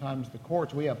law, sometimes the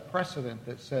courts, we have precedent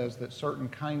that says that certain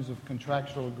kinds of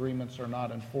contractual agreements are not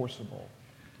enforceable.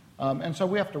 And so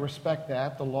we have to respect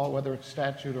that, the law, whether it's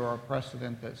statute or a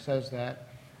precedent that says that.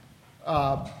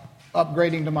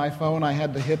 Upgrading to my phone, I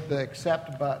had to hit the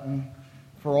accept button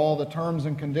for all the terms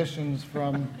and conditions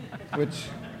from which...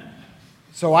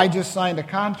 So I just signed a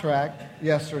contract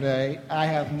yesterday. I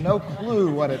have no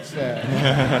clue what it said.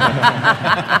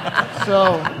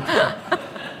 So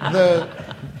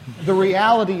the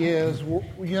reality is,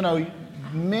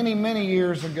 many, many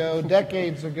years ago,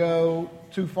 decades ago,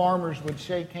 two farmers would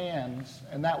shake hands,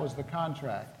 and that was the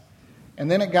contract. And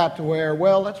then it got to where,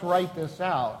 let's write this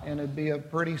out, and it'd be a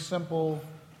pretty simple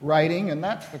writing, and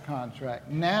that's the contract.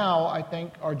 Now, I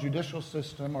think our judicial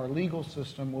system, our legal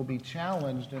system, will be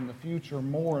challenged in the future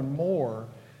more and more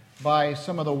by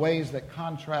some of the ways that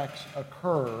contracts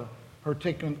occur,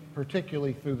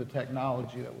 particularly through the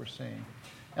technology that we're seeing.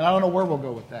 And I don't know where we'll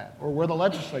go with that, or where the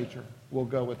legislature will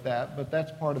go with that, but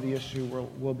that's part of the issue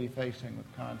we'll be facing with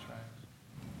contracts.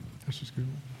 This is good.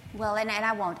 Well, and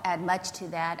I won't add much to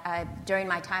that. During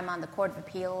my time on the Court of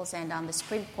Appeals and on the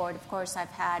Supreme Court, of course, I've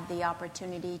had the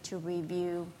opportunity to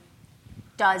review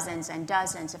dozens and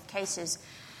dozens of cases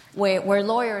where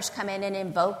lawyers come in and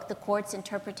invoke the court's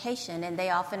interpretation, and they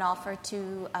often offer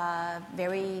to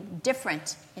very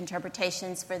different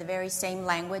interpretations for the very same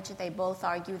language. They both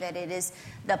argue that it is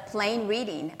the plain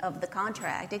reading of the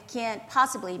contract. It can't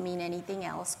possibly mean anything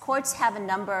else. Courts have a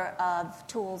number of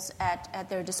tools at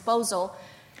their disposal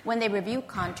when they review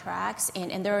contracts,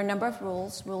 and there are a number of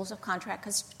rules of contract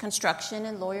construction,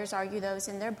 and lawyers argue those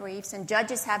in their briefs, and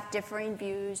judges have differing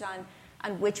views on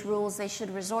which rules they should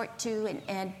resort to.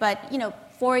 But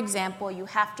for example, you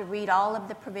have to read all of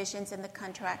the provisions in the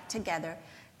contract together.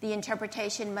 The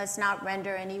interpretation must not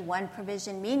render any one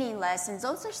provision meaningless, and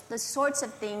those are the sorts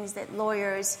of things that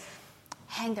lawyers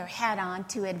hang their hat on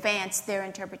to advance their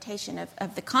interpretation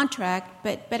of the contract.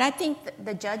 But I think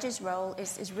the judge's role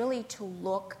is really to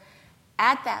look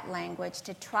at that language,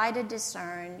 to try to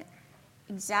discern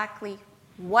exactly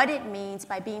what it means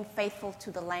by being faithful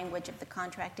to the language of the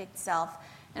contract itself,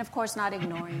 and of course not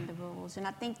ignoring the rules. And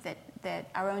I think that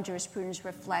our own jurisprudence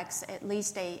reflects at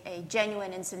least a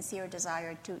genuine and sincere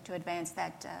desire to advance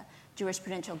that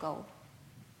jurisprudential goal.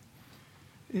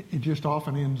 It just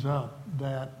often ends up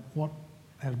that what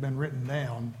has been written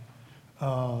down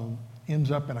ends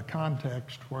up in a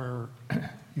context where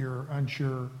you're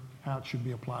unsure how it should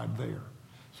be applied there.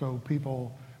 So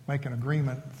people make an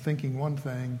agreement thinking one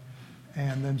thing,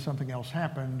 and then something else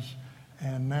happens,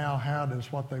 and now how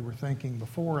does what they were thinking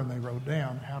before and they wrote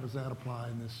down, how does that apply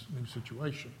in this new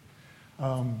situation?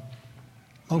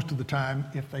 Most of the time,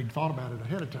 if they'd thought about it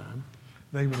ahead of time,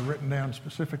 they would have written down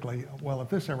specifically, well, if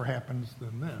this ever happens,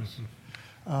 then this.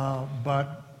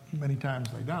 But many times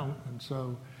they don't, and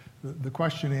so the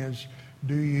question is,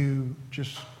 do you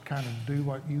just kind of do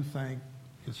what you think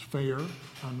is fair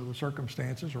under the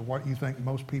circumstances, or what you think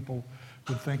most people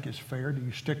would think is fair? Do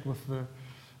you stick with the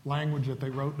language that they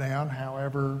wrote down,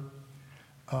 however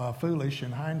foolish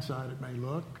in hindsight it may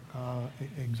look?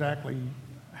 Exactly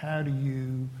how do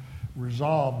you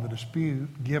resolve the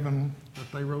dispute given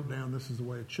that they wrote down this is the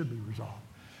way it should be resolved?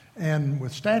 And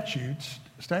with statutes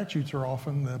are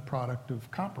often the product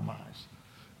of compromise,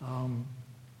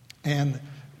 and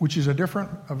which is a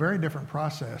very different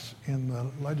process in the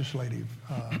legislative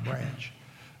branch.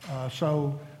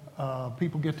 So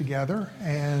people get together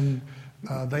and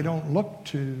they don't look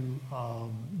to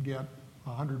get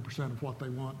 100% of what they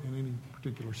want in any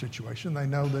particular situation. They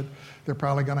know that they're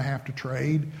probably going to have to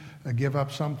trade, give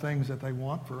up some things that they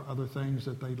want for other things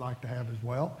that they'd like to have as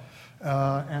well.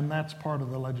 And that's part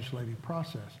of the legislative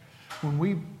process. When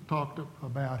we talked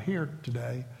about here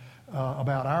today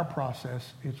about our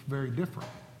process, it's very different.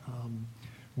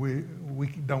 we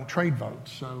don't trade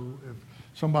votes. So if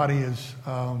somebody is,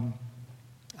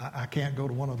 I can't go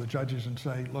to one of the judges and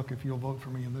say, look, if you'll vote for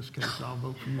me in this case, I'll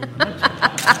vote for you in the next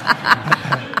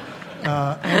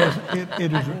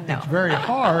case. It's very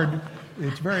hard.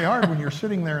 It's very hard when you're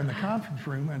sitting there in the conference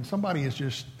room and somebody is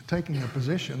just taking a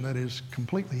position that is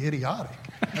completely idiotic.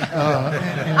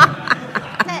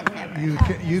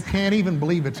 You can't even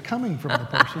believe it's coming from the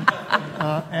person.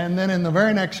 And then in the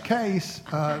very next case,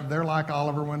 they're like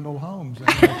Oliver Wendell Holmes.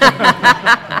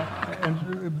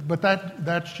 But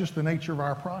that's just the nature of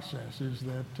our process, is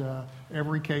that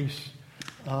every case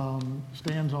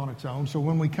stands on its own. So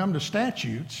when we come to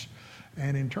statutes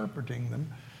and interpreting them,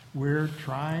 we're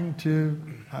trying to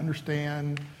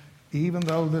understand, even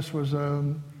though this was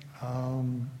a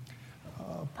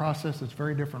process that's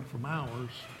very different from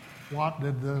ours, what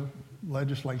did the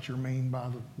legislature mean by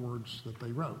the words that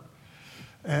they wrote?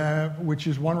 Which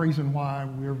is one reason why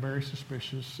we're very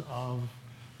suspicious of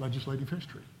legislative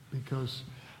history, because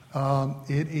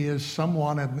it is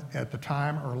someone at the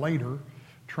time or later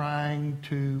trying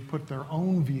to put their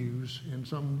own views in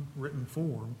some written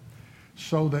form,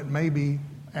 so that maybe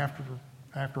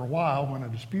after a while, when a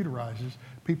dispute arises,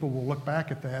 people will look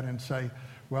back at that and say,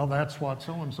 well, that's what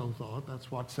so-and-so thought, that's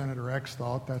what Senator X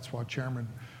thought, that's what Chairman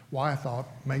Y thought,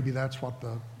 maybe that's what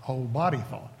the whole body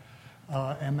thought.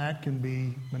 And that can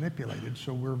be manipulated,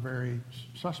 so we're very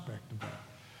suspect of that.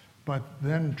 But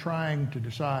then trying to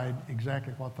decide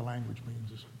exactly what the language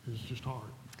means is just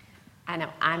hard. I know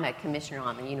I'm a commissioner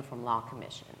on the Uniform Law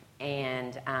Commission,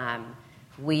 and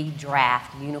we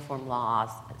draft uniform laws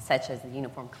such as the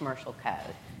Uniform Commercial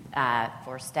Code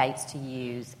for states to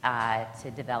use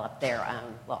to develop their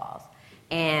own laws.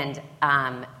 And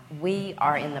we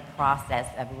are in the process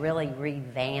of really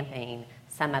revamping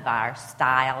some of our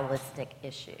stylistic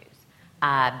issues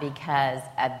because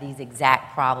of these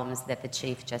exact problems that the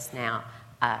Chief just now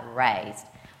raised.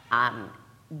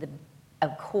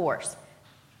 Of course,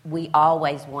 we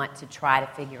always want to try to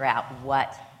figure out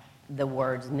what the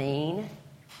words mean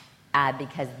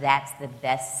because that's the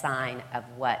best sign of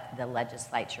what the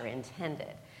legislature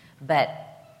intended. But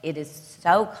it is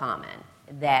so common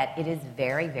that it is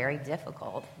very, very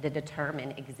difficult to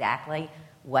determine exactly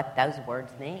what those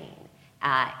words mean.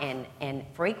 And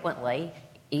frequently,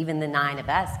 even the 9 of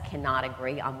us cannot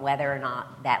agree on whether or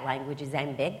not that language is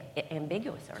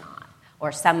ambiguous or not.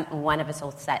 Or one of us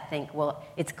will think, well,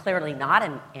 it's clearly not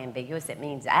ambiguous, it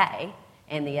means A.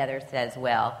 And the other says,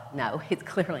 well, no, it's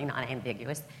clearly not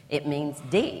ambiguous, it means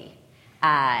D.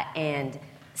 And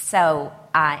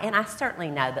I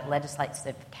certainly know that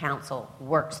Legislative Council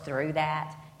works through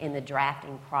that in the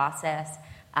drafting process.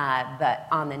 But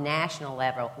on the national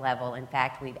level, in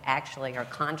fact, we actually are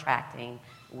contracting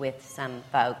with some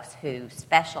folks who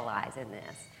specialize in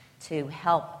this to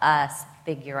help us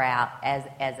figure out,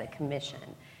 as a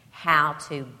commission, how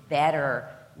to better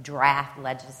draft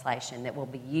legislation that will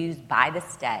be used by the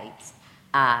states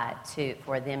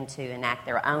for them to enact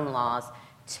their own laws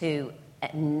to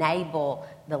enable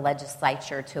the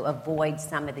legislature to avoid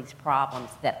some of these problems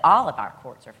that all of our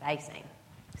courts are facing.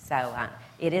 So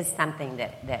it is something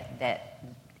that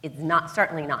is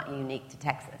certainly not unique to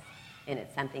Texas, and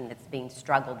it's something that's being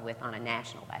struggled with on a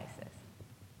national basis.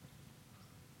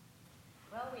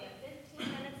 Well, we have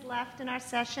 15 minutes left in our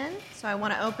session, so I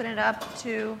want to open it up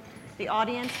to the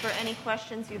audience for any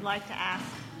questions you'd like to ask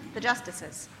the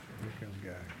justices. Here comes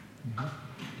Guy. Mm-hmm.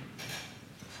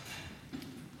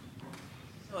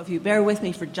 So if you bear with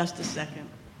me for just a second.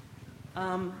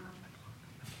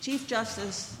 Chief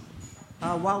Justice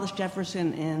Wallace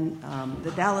Jefferson in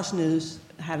the Dallas News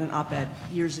had an op-ed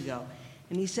years ago,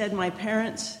 and he said, my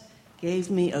parents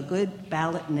gave me a good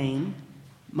ballot name.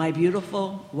 My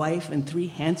beautiful wife and 3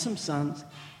 handsome sons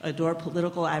adore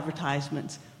political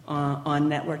advertisements on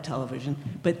network television,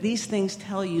 but these things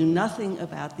tell you nothing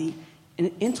about the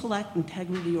intellect,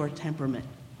 integrity, or temperament.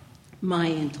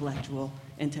 My intellectual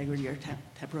integrity or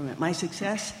temperament. My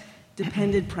success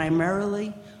depended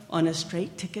primarily on a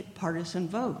straight-ticket partisan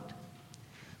vote.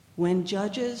 When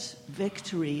judges'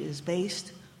 victory is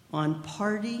based on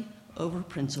party over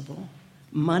principle,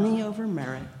 money over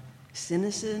merit,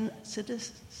 cynicism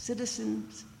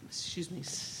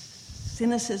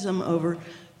over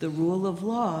the rule of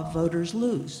law, voters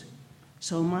lose.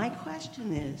 So my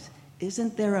question is,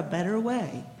 isn't there a better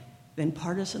way than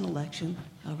partisan election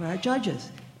of our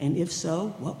judges? And if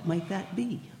so, what might that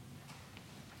be?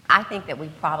 I think that we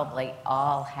probably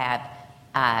all have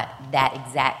that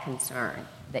exact concern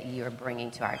that you are bringing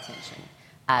to our attention.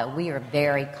 We are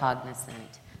very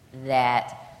cognizant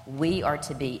that we are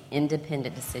to be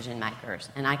independent decision makers,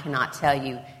 and I cannot tell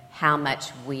you how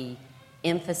much we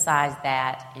emphasize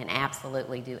that and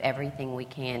absolutely do everything we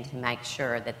can to make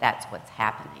sure that that's what's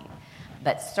happening.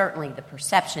 But certainly the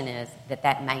perception is that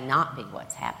that may not be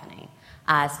what's happening.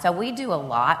 So we do a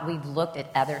lot. We've looked at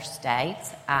other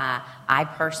states. I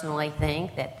personally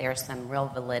think that there's some real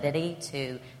validity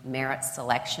to merit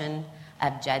selection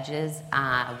of judges,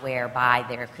 whereby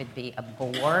there could be a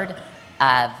board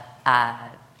of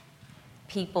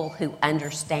people who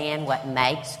understand what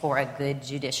makes for a good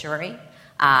judiciary.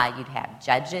 You'd have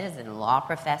judges and law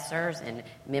professors and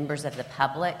members of the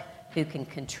public who can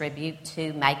contribute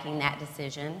to making that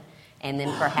decision, and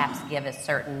then perhaps give a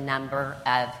certain number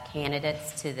of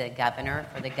candidates to the governor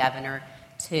for the governor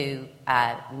to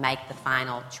make the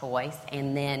final choice,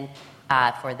 and then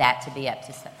for that to be up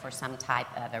to for some type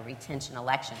of a retention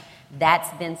election.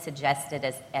 That's been suggested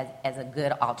as a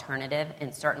good alternative,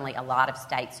 and certainly a lot of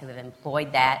states who have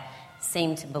employed that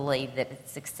seem to believe that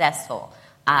it's successful.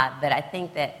 But I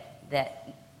think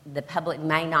that the public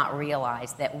may not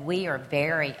realize that we are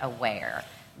very aware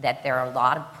that there are a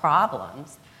lot of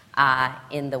problems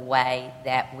in the way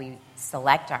that we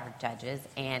select our judges,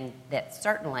 and that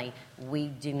certainly we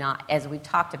do not, as we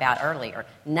talked about earlier,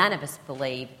 none of us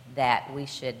believe that we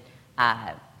should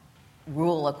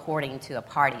rule according to a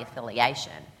party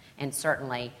affiliation, and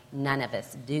certainly none of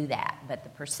us do that. But the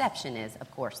perception is, of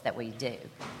course, that we do.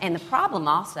 And the problem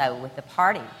also with the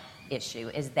party issue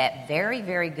is that very,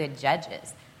 very good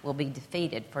judges will be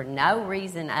defeated for no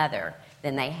reason other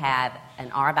than they have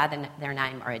an R by their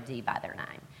name or a D by their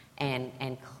name.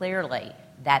 And clearly,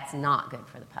 that's not good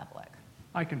for the public.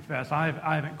 I confess, I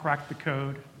haven't cracked the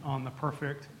code on the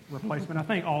perfect replacement. I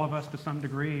think all of us, to some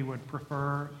degree, would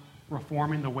prefer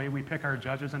reforming the way we pick our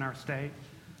judges in our state.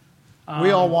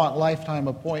 We all want lifetime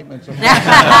appointments. But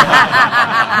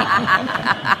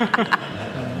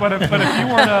if you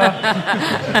were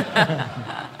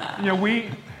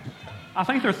to, I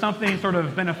think there's something sort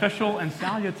of beneficial and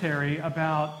salutary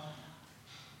about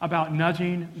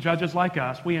nudging judges like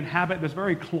us. We inhabit this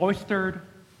very cloistered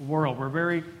world.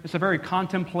 It's a very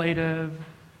contemplative,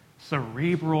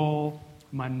 cerebral,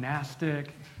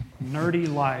 monastic,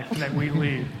 nerdy life that we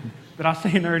lead. Did I say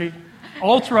nerdy?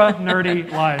 Ultra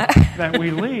nerdy life that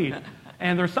we lead.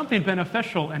 And there's something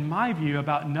beneficial, in my view,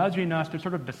 about nudging us to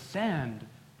sort of descend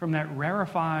from that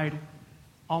rarefied,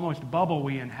 almost bubble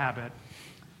we inhabit,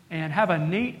 and have a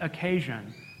neat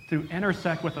occasion to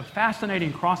intersect with a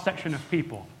fascinating cross-section of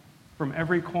people from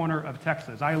every corner of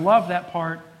Texas. I love that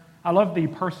part. I love the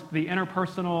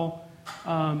interpersonal,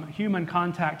 human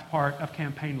contact part of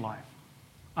campaign life.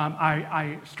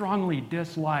 I strongly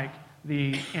dislike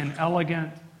the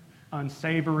inelegant,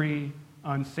 unsavory,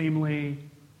 unseemly,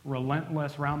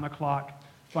 relentless, round-the-clock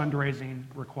fundraising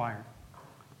required.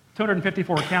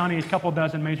 254 counties, a couple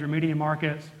dozen major media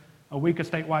markets, a week of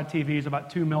statewide TV is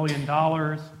about $2 million.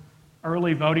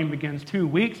 Early voting begins 2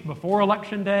 weeks before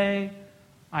Election Day.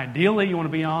 Ideally, you want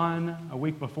to be on a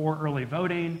week before early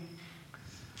voting.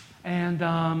 And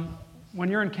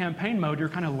when you're in campaign mode, you're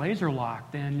kind of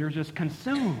laser-locked and you're just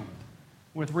consumed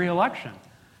with re-election.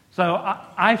 So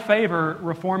I favor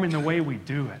reforming the way we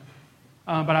do it.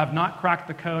 But I've not cracked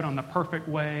the code on the perfect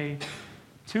way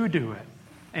to do it.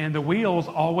 And the wheels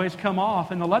always come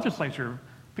off in the legislature.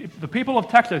 The people of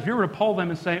Texas, if you were to poll them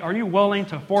and say, are you willing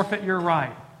to forfeit your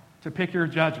right to pick your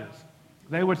judges?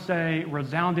 They would say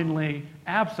resoundingly,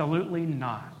 absolutely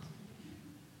not.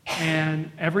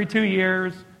 And every 2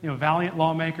 years, valiant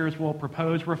lawmakers will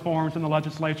propose reforms in the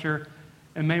legislature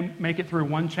and may make it through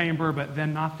one chamber, but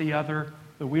then not the other.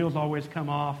 The wheels always come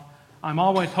off. I'm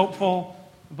always hopeful,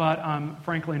 but I'm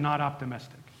frankly not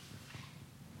optimistic.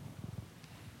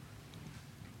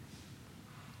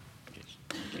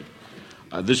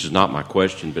 This is not my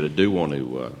question, but I do want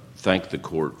to thank the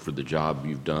court for the job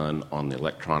you've done on the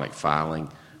electronic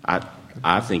filing.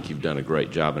 I think you've done a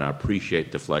great job, and I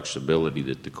appreciate the flexibility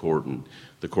that the court and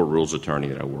the court rules attorney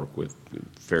that I work with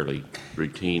fairly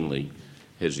routinely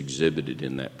has exhibited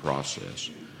in that process.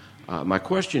 My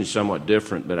question is somewhat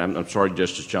different, but I'm sorry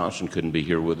Justice Johnson couldn't be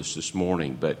here with us this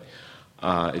morning, but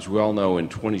as we all know, in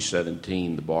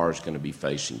 2017, the bar is going to be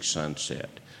facing sunset.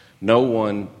 No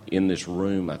one in this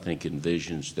room, I think,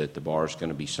 envisions that the bar is going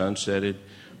to be sunsetted,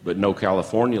 but no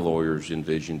California lawyers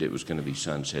envisioned it was going to be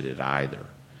sunsetted either.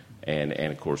 And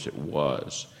of course it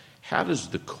was. How does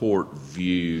the court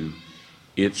view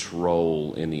its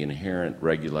role in the inherent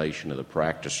regulation of the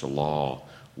practice of law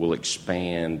will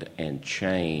expand and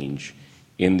change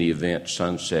in the event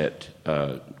sunset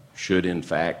should in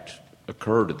fact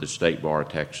occur to the State Bar of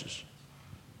Texas?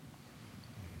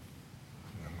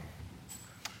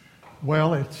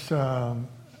 Well, it's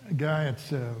Guy,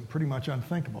 it's pretty much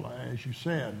unthinkable, as you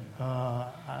said.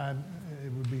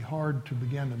 It would be hard to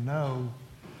begin to know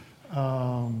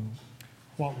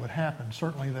what would happen.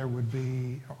 Certainly there would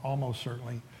be, almost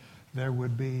certainly, there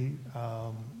would be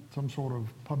some sort of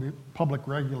public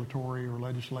regulatory or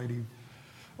legislative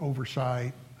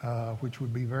oversight, which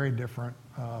would be very different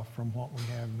from what we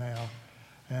have now,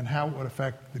 and how it would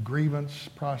affect the grievance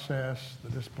process, the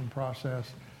discipline process,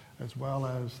 as well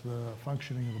as the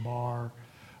functioning of the bar,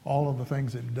 all of the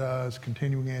things it does,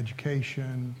 continuing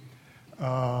education,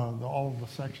 all of the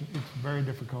sections. It's very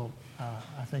difficult,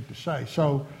 I think, to say.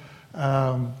 So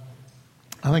I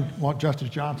think what Justice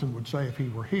Johnson would say if he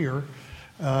were here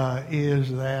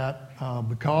is that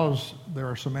because there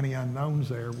are so many unknowns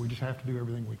there, we just have to do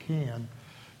everything we can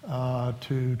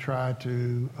to try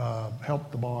to help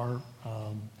the bar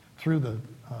through the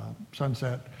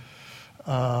sunset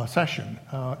session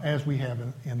as we have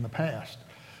in the past.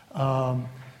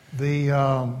 The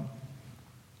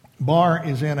bar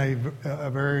is in a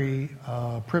very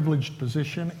privileged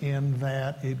position in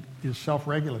that it is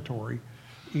self-regulatory,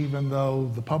 even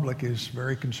though the public is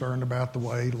very concerned about the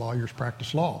way lawyers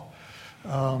practice law.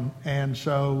 And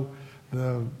so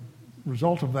the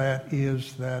result of that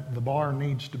is that the bar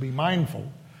needs to be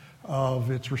mindful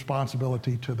of its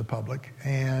responsibility to the public.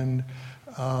 And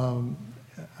I'm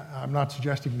not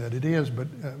suggesting that it is, but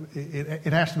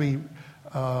it has to be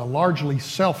largely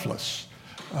selfless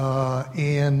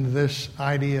in this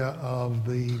idea of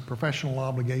the professional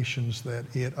obligations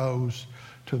that it owes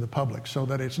to the public, so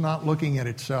that it's not looking at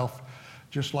itself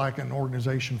just like an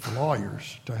organization for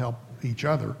lawyers to help each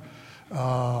other,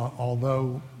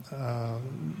 although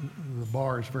the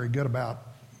bar is very good about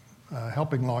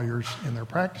helping lawyers in their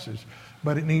practices,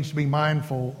 but it needs to be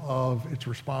mindful of its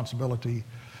responsibility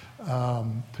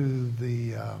to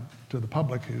the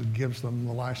public who gives them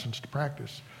the license to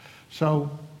practice. So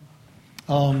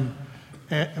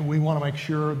we want to make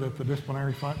sure that the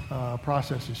disciplinary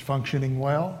process is functioning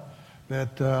well,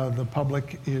 that the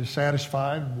public is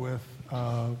satisfied with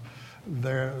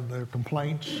their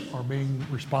complaints are being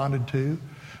responded to.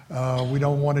 We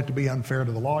don't want it to be unfair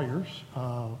to the lawyers.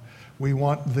 We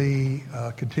want the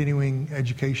continuing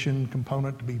education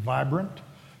component to be vibrant,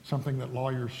 something that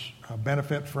lawyers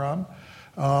benefit from.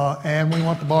 And we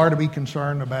want the bar to be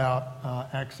concerned about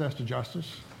access to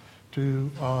justice,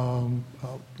 to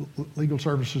legal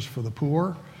services for the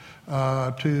poor,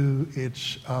 to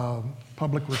its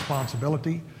public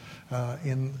responsibility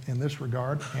in this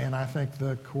regard. And I think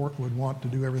the court would want to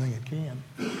do everything it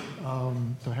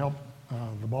can to help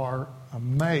the bar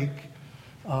make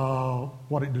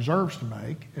what it deserves to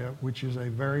make, which is a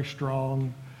very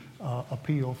strong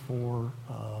appeal for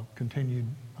continued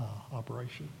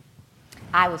operation.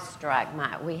 I was struck.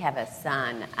 We have a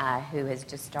son who has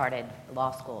just started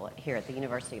law school here at the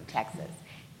University of Texas,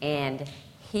 and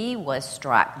he was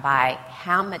struck by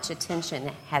how much attention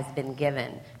has been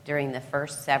given during the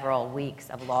first several weeks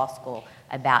of law school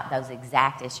about those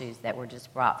exact issues that were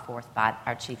just brought forth by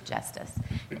our Chief Justice.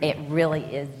 It really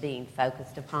is being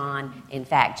focused upon. In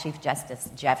fact, Chief Justice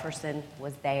Jefferson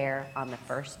was there on the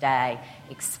first day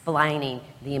explaining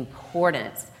the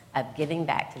importance of giving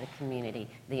back to the community,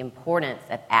 the importance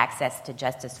of access to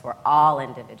justice for all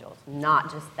individuals,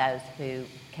 not just those who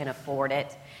can afford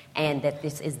it, and that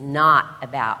this is not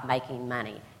about making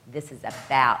money. This is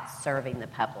about serving the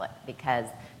public because,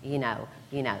 you know,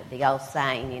 the old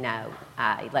saying,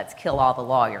 let's kill all the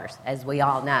lawyers, as we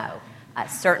all know,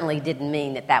 certainly didn't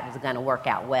mean that was going to work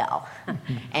out well.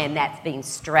 And that's being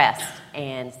stressed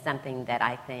and something that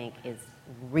I think is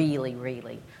really,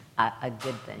 really a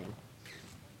good thing.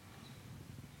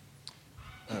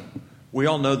 We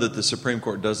all know that the Supreme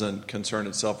Court doesn't concern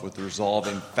itself with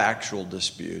resolving factual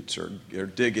disputes or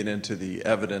digging into the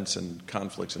evidence and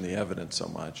conflicts in the evidence so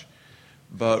much.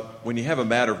 But when you have a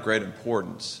matter of great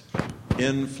importance,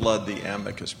 in flood the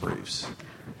amicus briefs.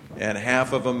 And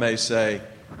half of them may say,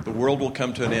 the world will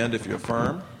come to an end if you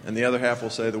affirm, and the other half will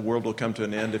say the world will come to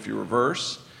an end if you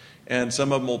reverse. And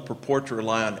some of them will purport to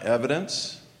rely on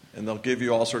evidence, and they'll give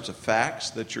you all sorts of facts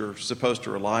that you're supposed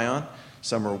to rely on.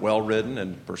 Some are well-written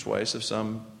and persuasive,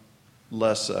 some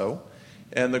less so.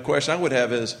 And the question I would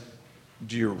have is,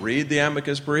 do you read the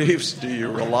amicus briefs? Do you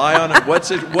rely on it?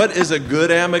 What is a good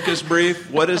amicus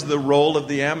brief? What is the role of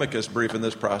the amicus brief in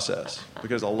this process?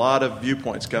 Because a lot of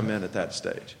viewpoints come in at that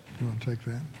stage. You want to take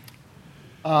that?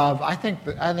 I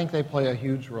think they play a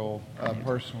huge role,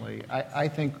 personally. I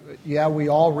think, we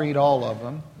all read all of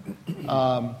them.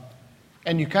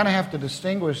 And you kind of have to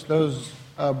distinguish those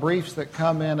briefs that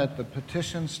come in at the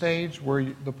petition stage where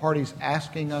the party's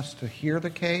asking us to hear the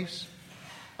case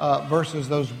versus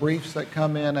those briefs that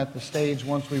come in at the stage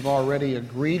once we've already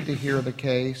agreed to hear the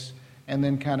case and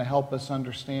then kind of help us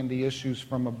understand the issues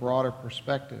from a broader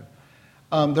perspective.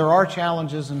 There are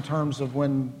challenges in terms of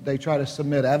when they try to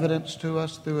submit evidence to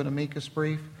us through an amicus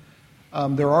brief.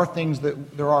 There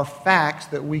are facts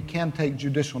that we can take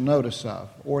judicial notice of,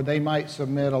 or they might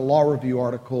submit a law review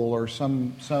article or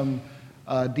some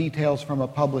details from a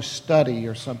published study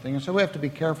or something, and so we have to be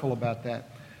careful about that.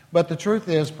 But the truth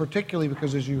is, particularly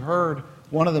because, as you heard,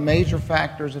 one of the major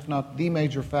factors, if not the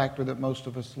major factor that most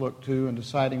of us look to in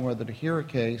deciding whether to hear a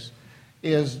case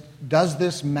is, does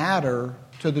this matter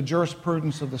to the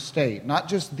jurisprudence of the state? Not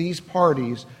just these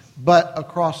parties, but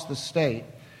across the state.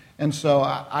 And so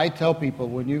I tell people,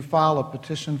 when you file a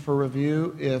petition for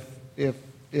review, if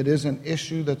it is an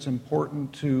issue that's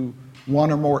important to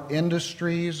one or more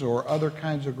industries or other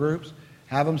kinds of groups,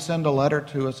 have them send a letter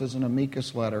to us as an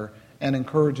amicus letter and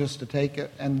encourage us to take it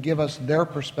and give us their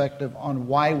perspective on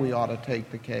why we ought to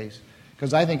take the case,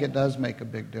 because I think it does make a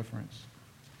big difference.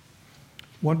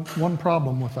 One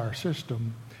problem with our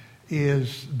system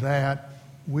is that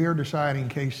we're deciding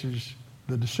cases,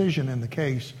 the decision in the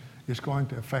case is going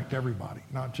to affect everybody,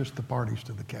 not just the parties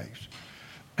to the case.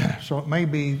 So it may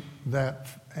be that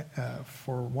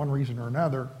for one reason or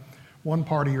another, one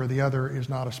party or the other is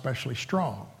not especially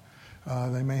strong.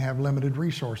 They may have limited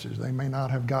resources. They may not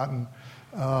have gotten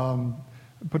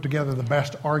put together the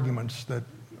best arguments that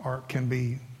can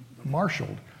be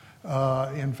marshaled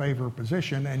in favor of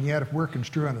position. And yet, if we're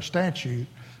construing a statute,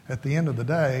 at the end of the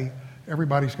day,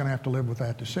 everybody's going to have to live with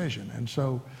that decision. And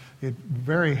so it's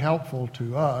very helpful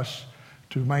to us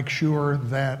to make sure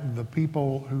that the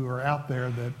people who are out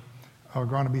there that are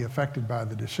going to be affected by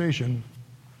the decision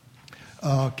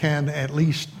can at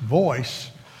least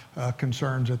voice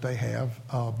concerns that they have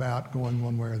about going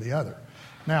one way or the other.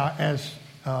 Now, as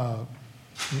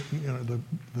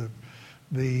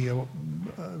the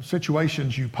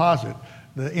situations you posit,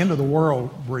 the end of the world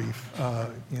brief,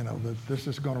 that this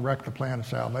is going to wreck the plan of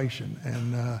salvation,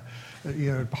 and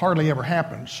it hardly ever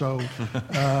happens. So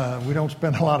we don't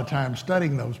spend a lot of time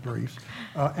studying those briefs.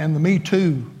 And the Me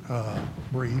Too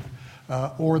brief,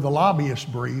 or the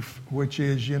lobbyist brief, which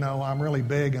is, I'm really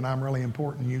big and I'm really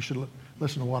important. You should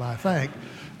listen to what I think.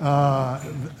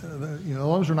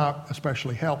 Those are not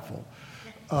especially helpful.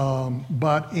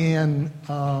 But in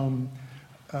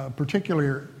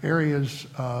particular areas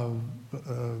of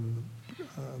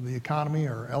the economy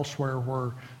or elsewhere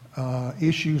where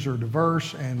issues are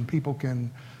diverse and people can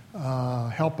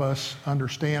help us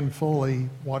understand fully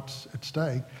what's at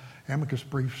stake, amicus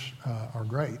briefs are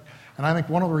great. And I think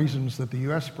one of the reasons that the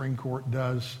U.S. Supreme Court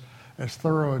does as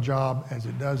thorough a job as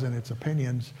it does in its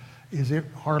opinions is it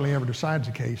hardly ever decides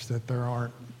a case that there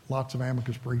aren't lots of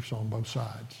amicus briefs on both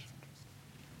sides.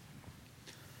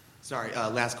 Sorry,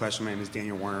 last question. My name is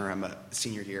Daniel Warner. I'm a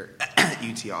senior here at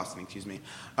UT Austin,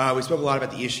 We spoke a lot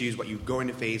about the issues, what you're going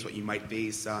to face, what you might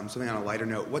face. Something on a lighter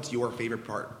note, what's your favorite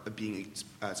part of being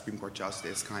a Supreme Court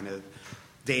justice, kind of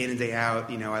day in and day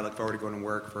out? I look forward to going to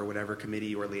work for whatever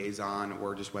committee or liaison,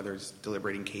 or just whether it's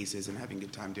deliberating cases and having a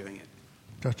good time doing it.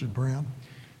 Justice Brown?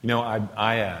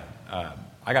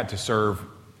 I got to serve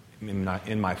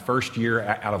in my first year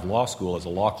out of law school as a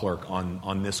law clerk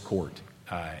on this court.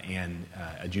 And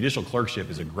a judicial clerkship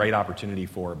is a great opportunity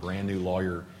for a brand new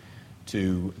lawyer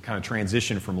to kind of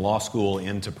transition from law school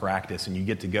into practice, and you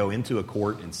get to go into a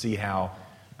court and see how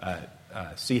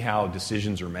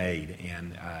decisions are made.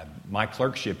 And my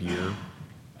clerkship year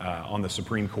on the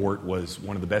Supreme Court was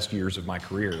one of the best years of my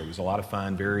career. It was a lot of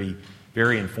fun, very,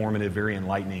 very informative, very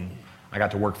enlightening. I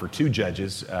got to work for two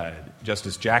judges.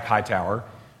 Justice Jack Hightower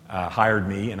hired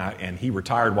me, and he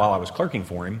retired while I was clerking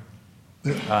for him.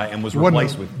 And was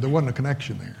replaced with... There wasn't a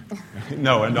connection there.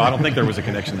 No, I don't think there was a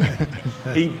connection there.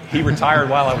 He retired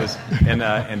while I was...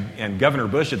 And Governor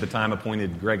Bush at the time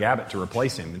appointed Greg Abbott to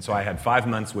replace him. And so I had 5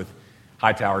 months with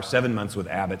Hightower, 7 months with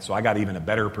Abbott, so I got even a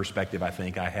better perspective, I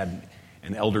think. I had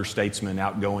an elder statesman,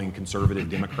 outgoing conservative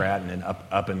Democrat, and an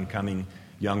up-and-coming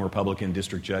young Republican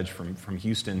district judge from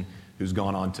Houston who's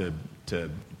gone on to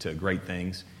great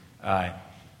things.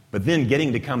 But then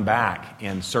getting to come back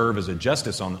and serve as a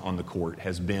justice on the court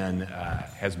has been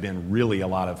really a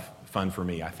lot of fun for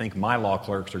me. I think my law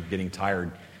clerks are getting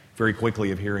tired very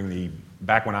quickly of hearing the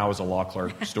back when I was a law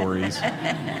clerk stories.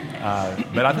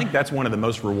 But I think that's one of the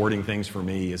most rewarding things for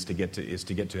me is to get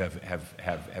to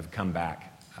have come back.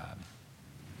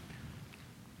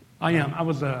 I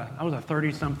was a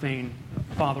 30-something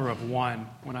father of one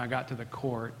when I got to the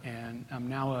court, and I'm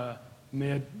now a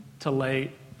mid to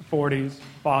late 40s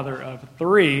father of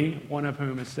three, one of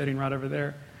whom is sitting right over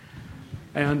there.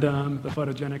 And the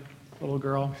photogenic little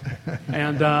girl.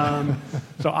 And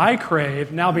so I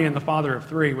crave, now being the father of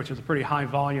 3, which is a pretty high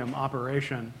volume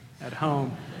operation at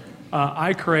home,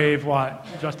 I crave what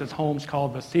Justice Holmes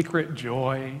called the secret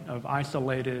joy of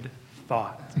isolated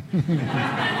thought.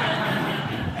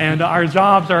 And our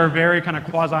jobs are very kind of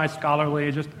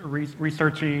quasi-scholarly, just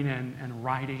researching and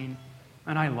writing.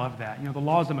 And I love that. You know, the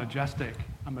law is a majestic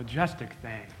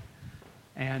thing.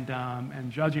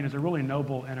 And judging is a really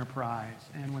noble enterprise.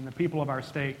 And when the people of our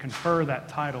state confer that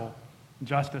title,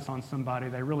 justice, on somebody,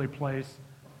 they really place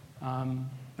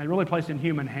in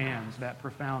human hands that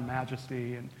profound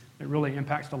majesty, and it really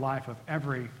impacts the life of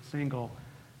every single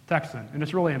Texan. And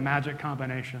it's really a magic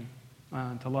combination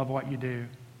to love what you do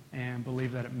and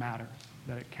believe that it matters,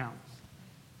 that it counts.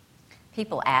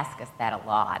 People ask us that a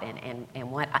lot,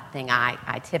 and one thing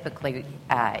I typically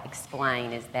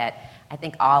explain is that I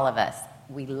think all of us,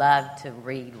 we love to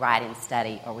read, write, and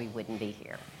study, or we wouldn't be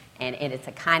here. And it's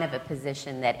a kind of a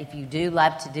position that if you do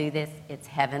love to do this, it's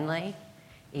heavenly.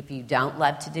 If you don't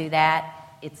love to do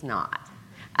that, it's not.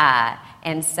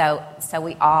 And so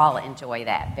we all enjoy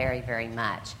that very, very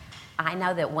much. I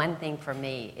know that one thing for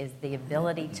me is the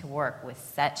ability to work with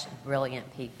such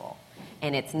brilliant people.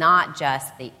 And it's not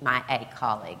just my A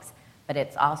colleagues, but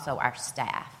it's also our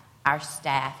staff. Our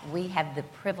staff, we have the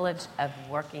privilege of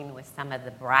working with some of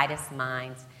the brightest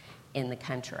minds in the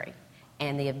country.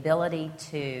 And the ability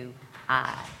to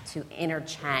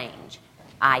interchange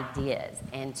ideas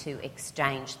and to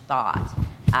exchange thought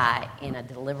in a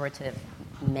deliberative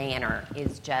manner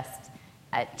is just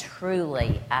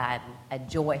truly a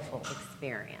joyful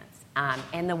experience.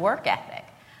 And the work ethic.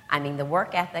 I mean, the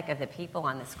work ethic of the people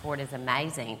on this court is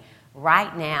amazing.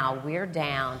 Right now, we're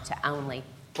down to only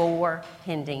 4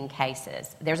 pending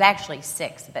cases. There's actually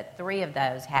 6, but 3 of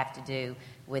those have to do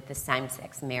with the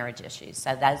same-sex marriage issues.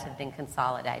 So those have been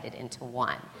consolidated into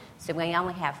 1. So we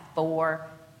only have 4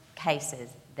 cases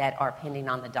that are pending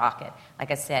on the docket.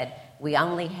 Like I said, we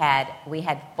had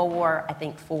 4, I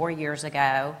think 4 years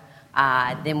ago.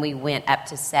 Then we went up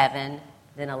to 7,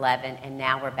 then 11, and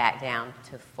now we're back down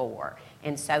to 4.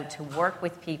 And so to work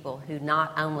with people who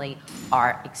not only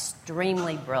are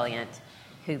extremely brilliant,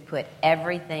 who put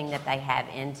everything that they have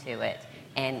into it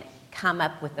and come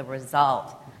up with a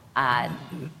result that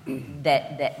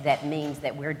means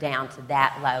that we're down to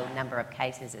that low number of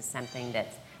cases is something that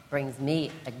brings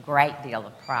me a great deal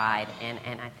of pride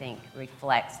and I think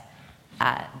reflects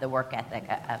the work ethic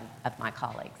of my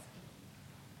colleagues.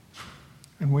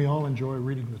 And we all enjoy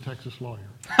reading The Texas Lawyer.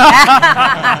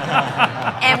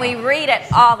 And we read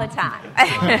it all the time.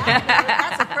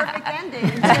 That's a perfect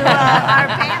ending to our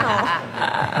panel.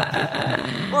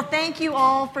 Well, thank you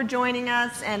all for joining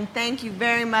us, and thank you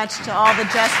very much to all the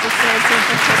justices who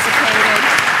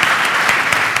participated.